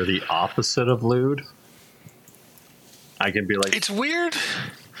 they're the opposite of lewd. I can be like, it's weird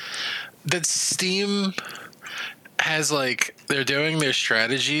that Steam has like, they're doing their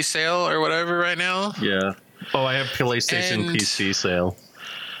strategy sale or whatever right now. Yeah. Oh, I have PlayStation PC sale.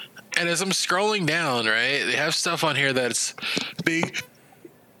 And as I'm scrolling down, right, they have stuff on here that's being,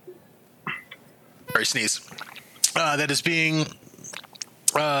 sorry, sneeze, that is being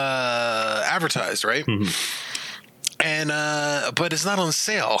advertised, right? Mm-hmm. And but it's not on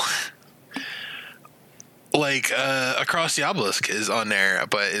sale. Like Across the Obelisk is on there,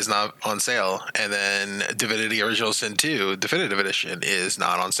 but is not on sale. And then Divinity Original Sin 2 Definitive Edition is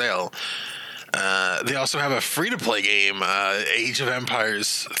not on sale. They also have a free-to-play game. Age of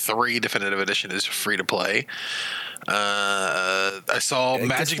Empires 3 Definitive Edition is free-to-play. I saw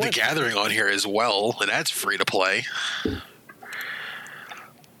Magic the Gathering on here as well, and that's free-to-play.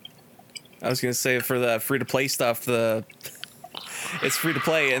 I was going to say, for the free-to-play stuff, it's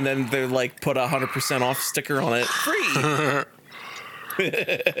free-to-play, and then they're like, put a 100% off sticker on it. Free!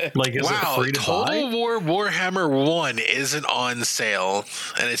 Like, is it free to Total buy? War Warhammer 1 isn't on sale,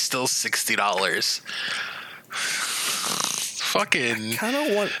 and it's still $60. Fucking Kind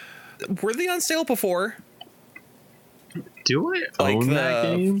of want... Were they on sale before? Do I Like own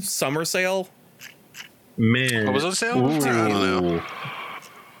that game? Summer sale? Man. What was on sale? Ooh. I don't know.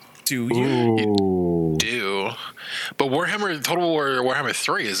 Do you? Ooh. Do, but Total War Warhammer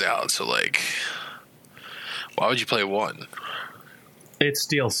 3 is out, so like, why would you play 1? It's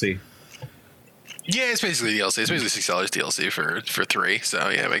DLC. Yeah, it's basically DLC. It's basically $6 DLC for 3. So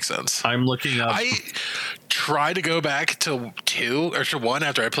yeah, it makes sense. I'm looking up. I tried to go back to 2 or to 1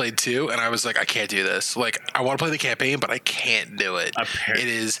 after I played 2, and I was like, I can't do this. Like, I want to play the campaign, but I can't do it. It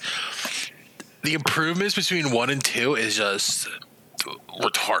is, the improvements between 1 and 2 is just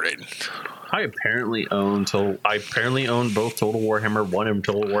retarded. I apparently own both Total Warhammer 1 and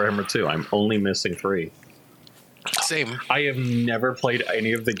Total Warhammer 2. I'm only missing 3. Same. I have never played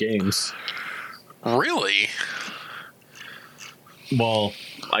any of the games. Really? Well,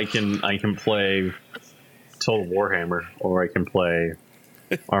 I can play Total Warhammer, or I can play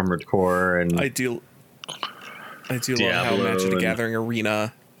Armored Core, and I do love how Diablo Magic the and- Gathering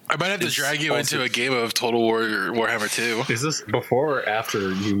Arena. I might have to drag you into a game of Total War Warhammer 2. Is this before or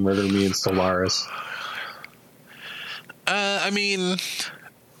after you murder me in Stellaris? I mean,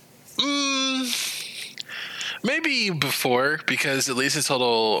 maybe before, because at least in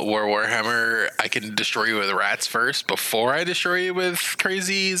Total War Warhammer, I can destroy you with rats first before I destroy you with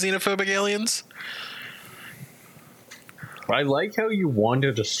crazy xenophobic aliens. I like how you want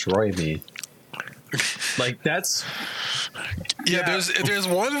to destroy me. Like, that's... Yeah, there's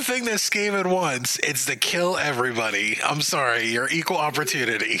one thing that Skaven wants. It's to kill everybody. I'm sorry, you're equal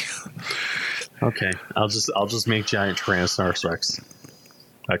opportunity. Okay, I'll just make giant Tyrannosaurus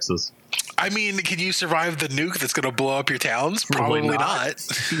Rexes. I mean, can you survive the nuke that's going to blow up your towns? Probably not.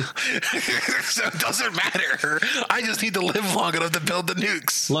 So it doesn't matter. I just need to live long enough to build the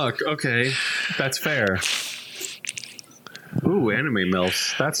nukes. Look, okay, that's fair. Ooh, anime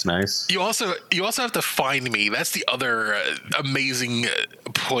mills. That's nice. You also have to find me. That's the other amazing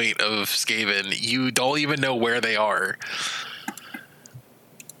point of Skaven. You don't even know where they are.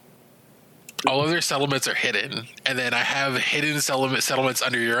 All of their settlements are hidden, and then I have hidden settlements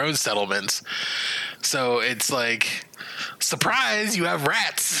under your own settlements. So it's like, surprise, you have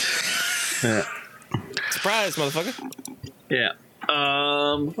rats. Yeah. Surprise, motherfucker. Yeah.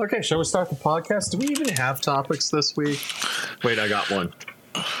 Okay, shall we start the podcast? Do we even have topics this week? Wait, I got one.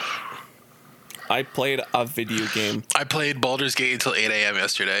 I played a video game. I played Baulders Gate until 8 a.m.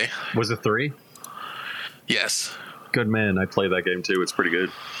 yesterday. Was it 3? Yes. Good man. I played that game too. It's pretty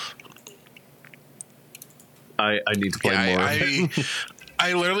good. I need to play more of it.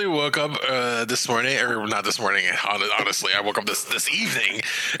 I literally woke up this morning, or not this morning, honestly. I woke up this evening,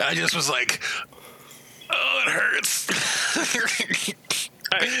 and I just was like, oh, it hurts.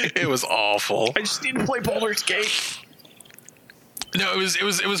 It was awful. I just need to play Baulders Gate. No,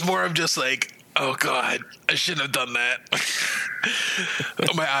 it was more of just like, oh god, I shouldn't have done that.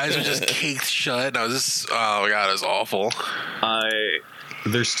 My eyes were just caked shut, and I was just, oh my god, it was awful.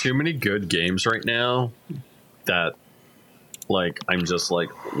 There's too many good games right now that, like, I'm just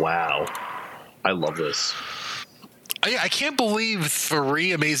like, wow, I love this. I can't believe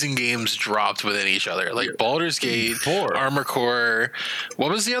 3 amazing games dropped within each other. Like Baldur's Gate, 4. Armor Core.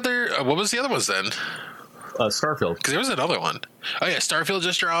 What was the other ones then? Starfield. Because there was another one. Oh yeah, Starfield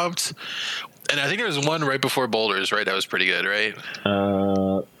just dropped, and I think there was one right before Boulders. Right, that was pretty good. Right.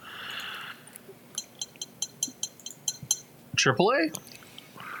 AAA?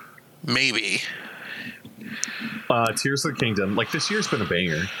 Maybe. Tears of the Kingdom. Like, this year's been a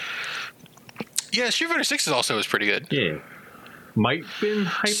banger. Yeah, Street Fighter 6 also was pretty good. Yeah. Might been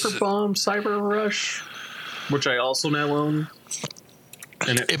Hyperbomb Cyber Rush, which I also now own.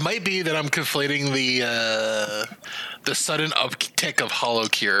 And it might be that I'm conflating the sudden uptick of Hollow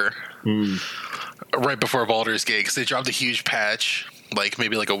Cure right before Baldur's Gate, because they dropped a huge patch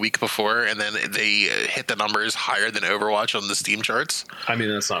maybe a week before, and then they hit the numbers higher than Overwatch on the Steam charts. I mean,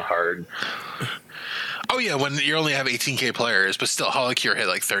 that's not hard. Oh yeah, when you only have 18k players, but still Hollow Cure hit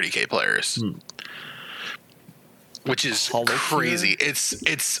 30k players. Which is crazy.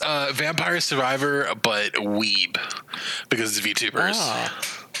 It's Vampire Survivor, but weeb, because it's VTubers.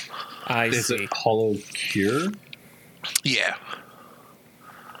 Is it Hollow Cure? Yeah.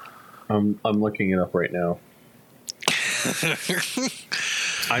 I'm looking it up right now.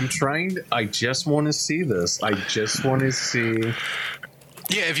 I just want to see this. I just want to see.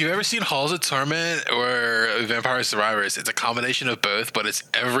 Yeah, if you've ever seen Halls of Torment or Vampire Survivors, it's a combination of both, but it's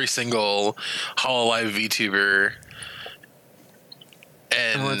every single Hololive VTuber.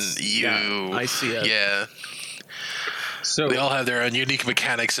 And I see it. Yeah. So they all have their own unique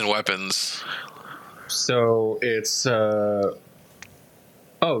mechanics and weapons. So it's this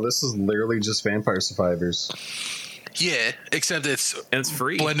is literally just Vampire Survivors. Yeah, except it's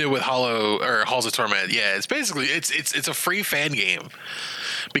free, blended with Halls of Torment. Yeah, it's basically it's a free fan game,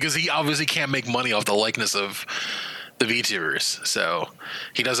 because he obviously can't make money off the likeness of the VTubers, so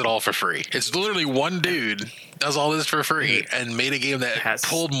he does it all for free. It's literally one dude does all this for free and made a game that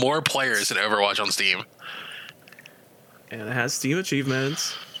pulled more players than Overwatch on Steam. And it has Steam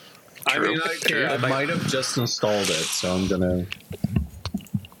achievements. True. I might have just installed it, so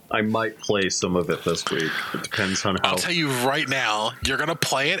I might play some of it this week. It depends on how. I'll tell you right now, you're going to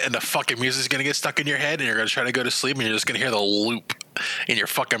play it and the fucking music's going to get stuck in your head, and you're going to try to go to sleep, and you're just going to hear the loop in your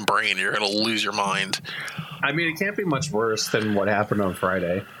fucking brain. You're going to lose your mind. I mean, it can't be much worse than what happened on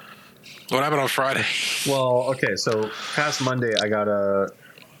Friday. What happened on Friday? Well, okay, so past Monday, I got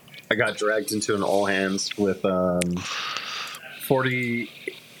dragged into an all hands with over 40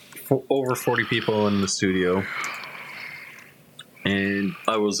 people in the studio. And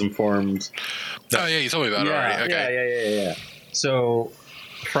I was informed that, oh yeah, you told me about it already. Okay. Yeah. So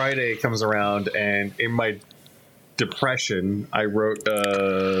Friday comes around, and in my depression, I wrote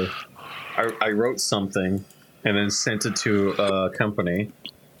something and then sent it to a company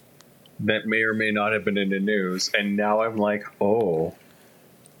that may or may not have been in the news. And now I'm like, oh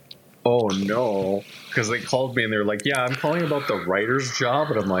no, because they called me and they're like, yeah, I'm calling about the writer's job,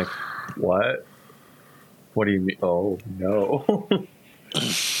 and I'm like, what? What do you mean? Oh no!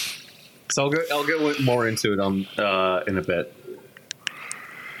 So I'll get more into it in a bit.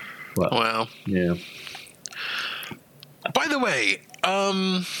 But, wow. Yeah. By the way,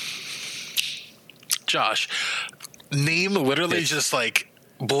 Josh, name literally just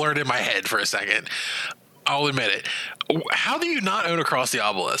blurred in my head for a second. I'll admit it. How do you not own Across the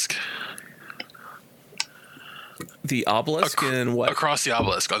Obelisk? The Obelisk in what? Across the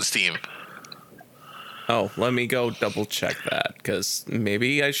Obelisk on Steam. Oh, let me go double check that, because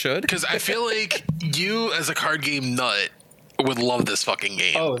maybe I should. Because I feel like you, as a card game nut, would love this fucking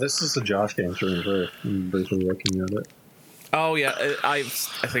game. Oh, this is the Josh game through. I'm briefly looking at it. Oh yeah, I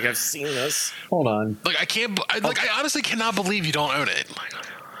think I've seen this. Hold on. Like I honestly cannot believe you don't own it.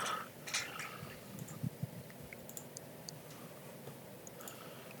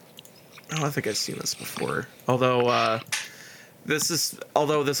 Oh, I think I've seen this before. Although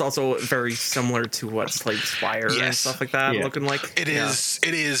this also very similar to what Slay the Spire and stuff like that looking like. It is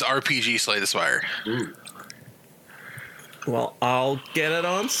RPG Slay the Spire. Ooh. Well, I'll get it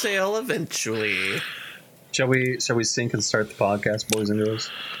on sale eventually. Shall we sync and start the podcast, boys and girls?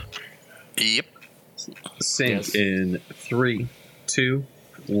 Yep. Sync in 3, 2,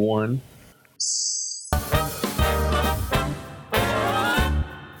 1.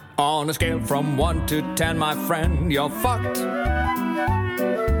 On a scale from 1 to 10, my friend, you're fucked.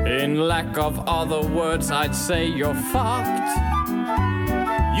 In lack of other words, I'd say you're fucked.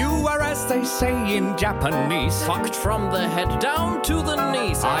 You are, as they say in Japanese, fucked from the head down to the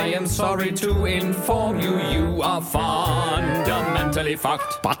knees. I am sorry to inform you, you are fundamentally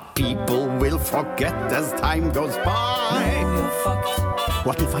fucked. But people will forget as time goes by. You're fucked.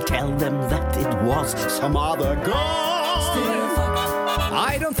 What if I tell them that it was some other guy? Still fucked.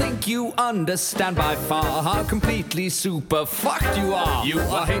 I don't think you understand by far how completely super fucked you are. You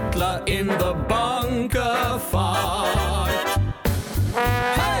are Hitler in the bunker fight.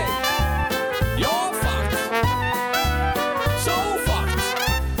 Hey, you're fucked. So fucked.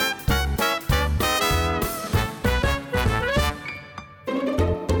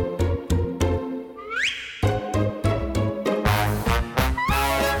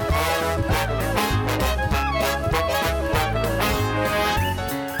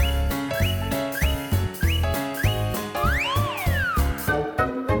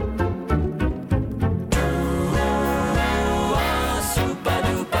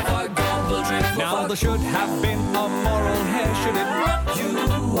 There should have been a moral here, should it not?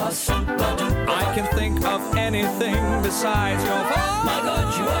 You are super duper. I can think of anything besides your fuck. My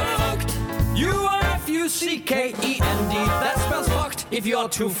God, you are fucked. You are F-U-C-K-E-N-D. That spells fucked if you're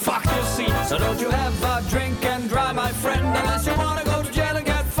too fucked, you see. So don't you have a drink and drive, my friend, unless you're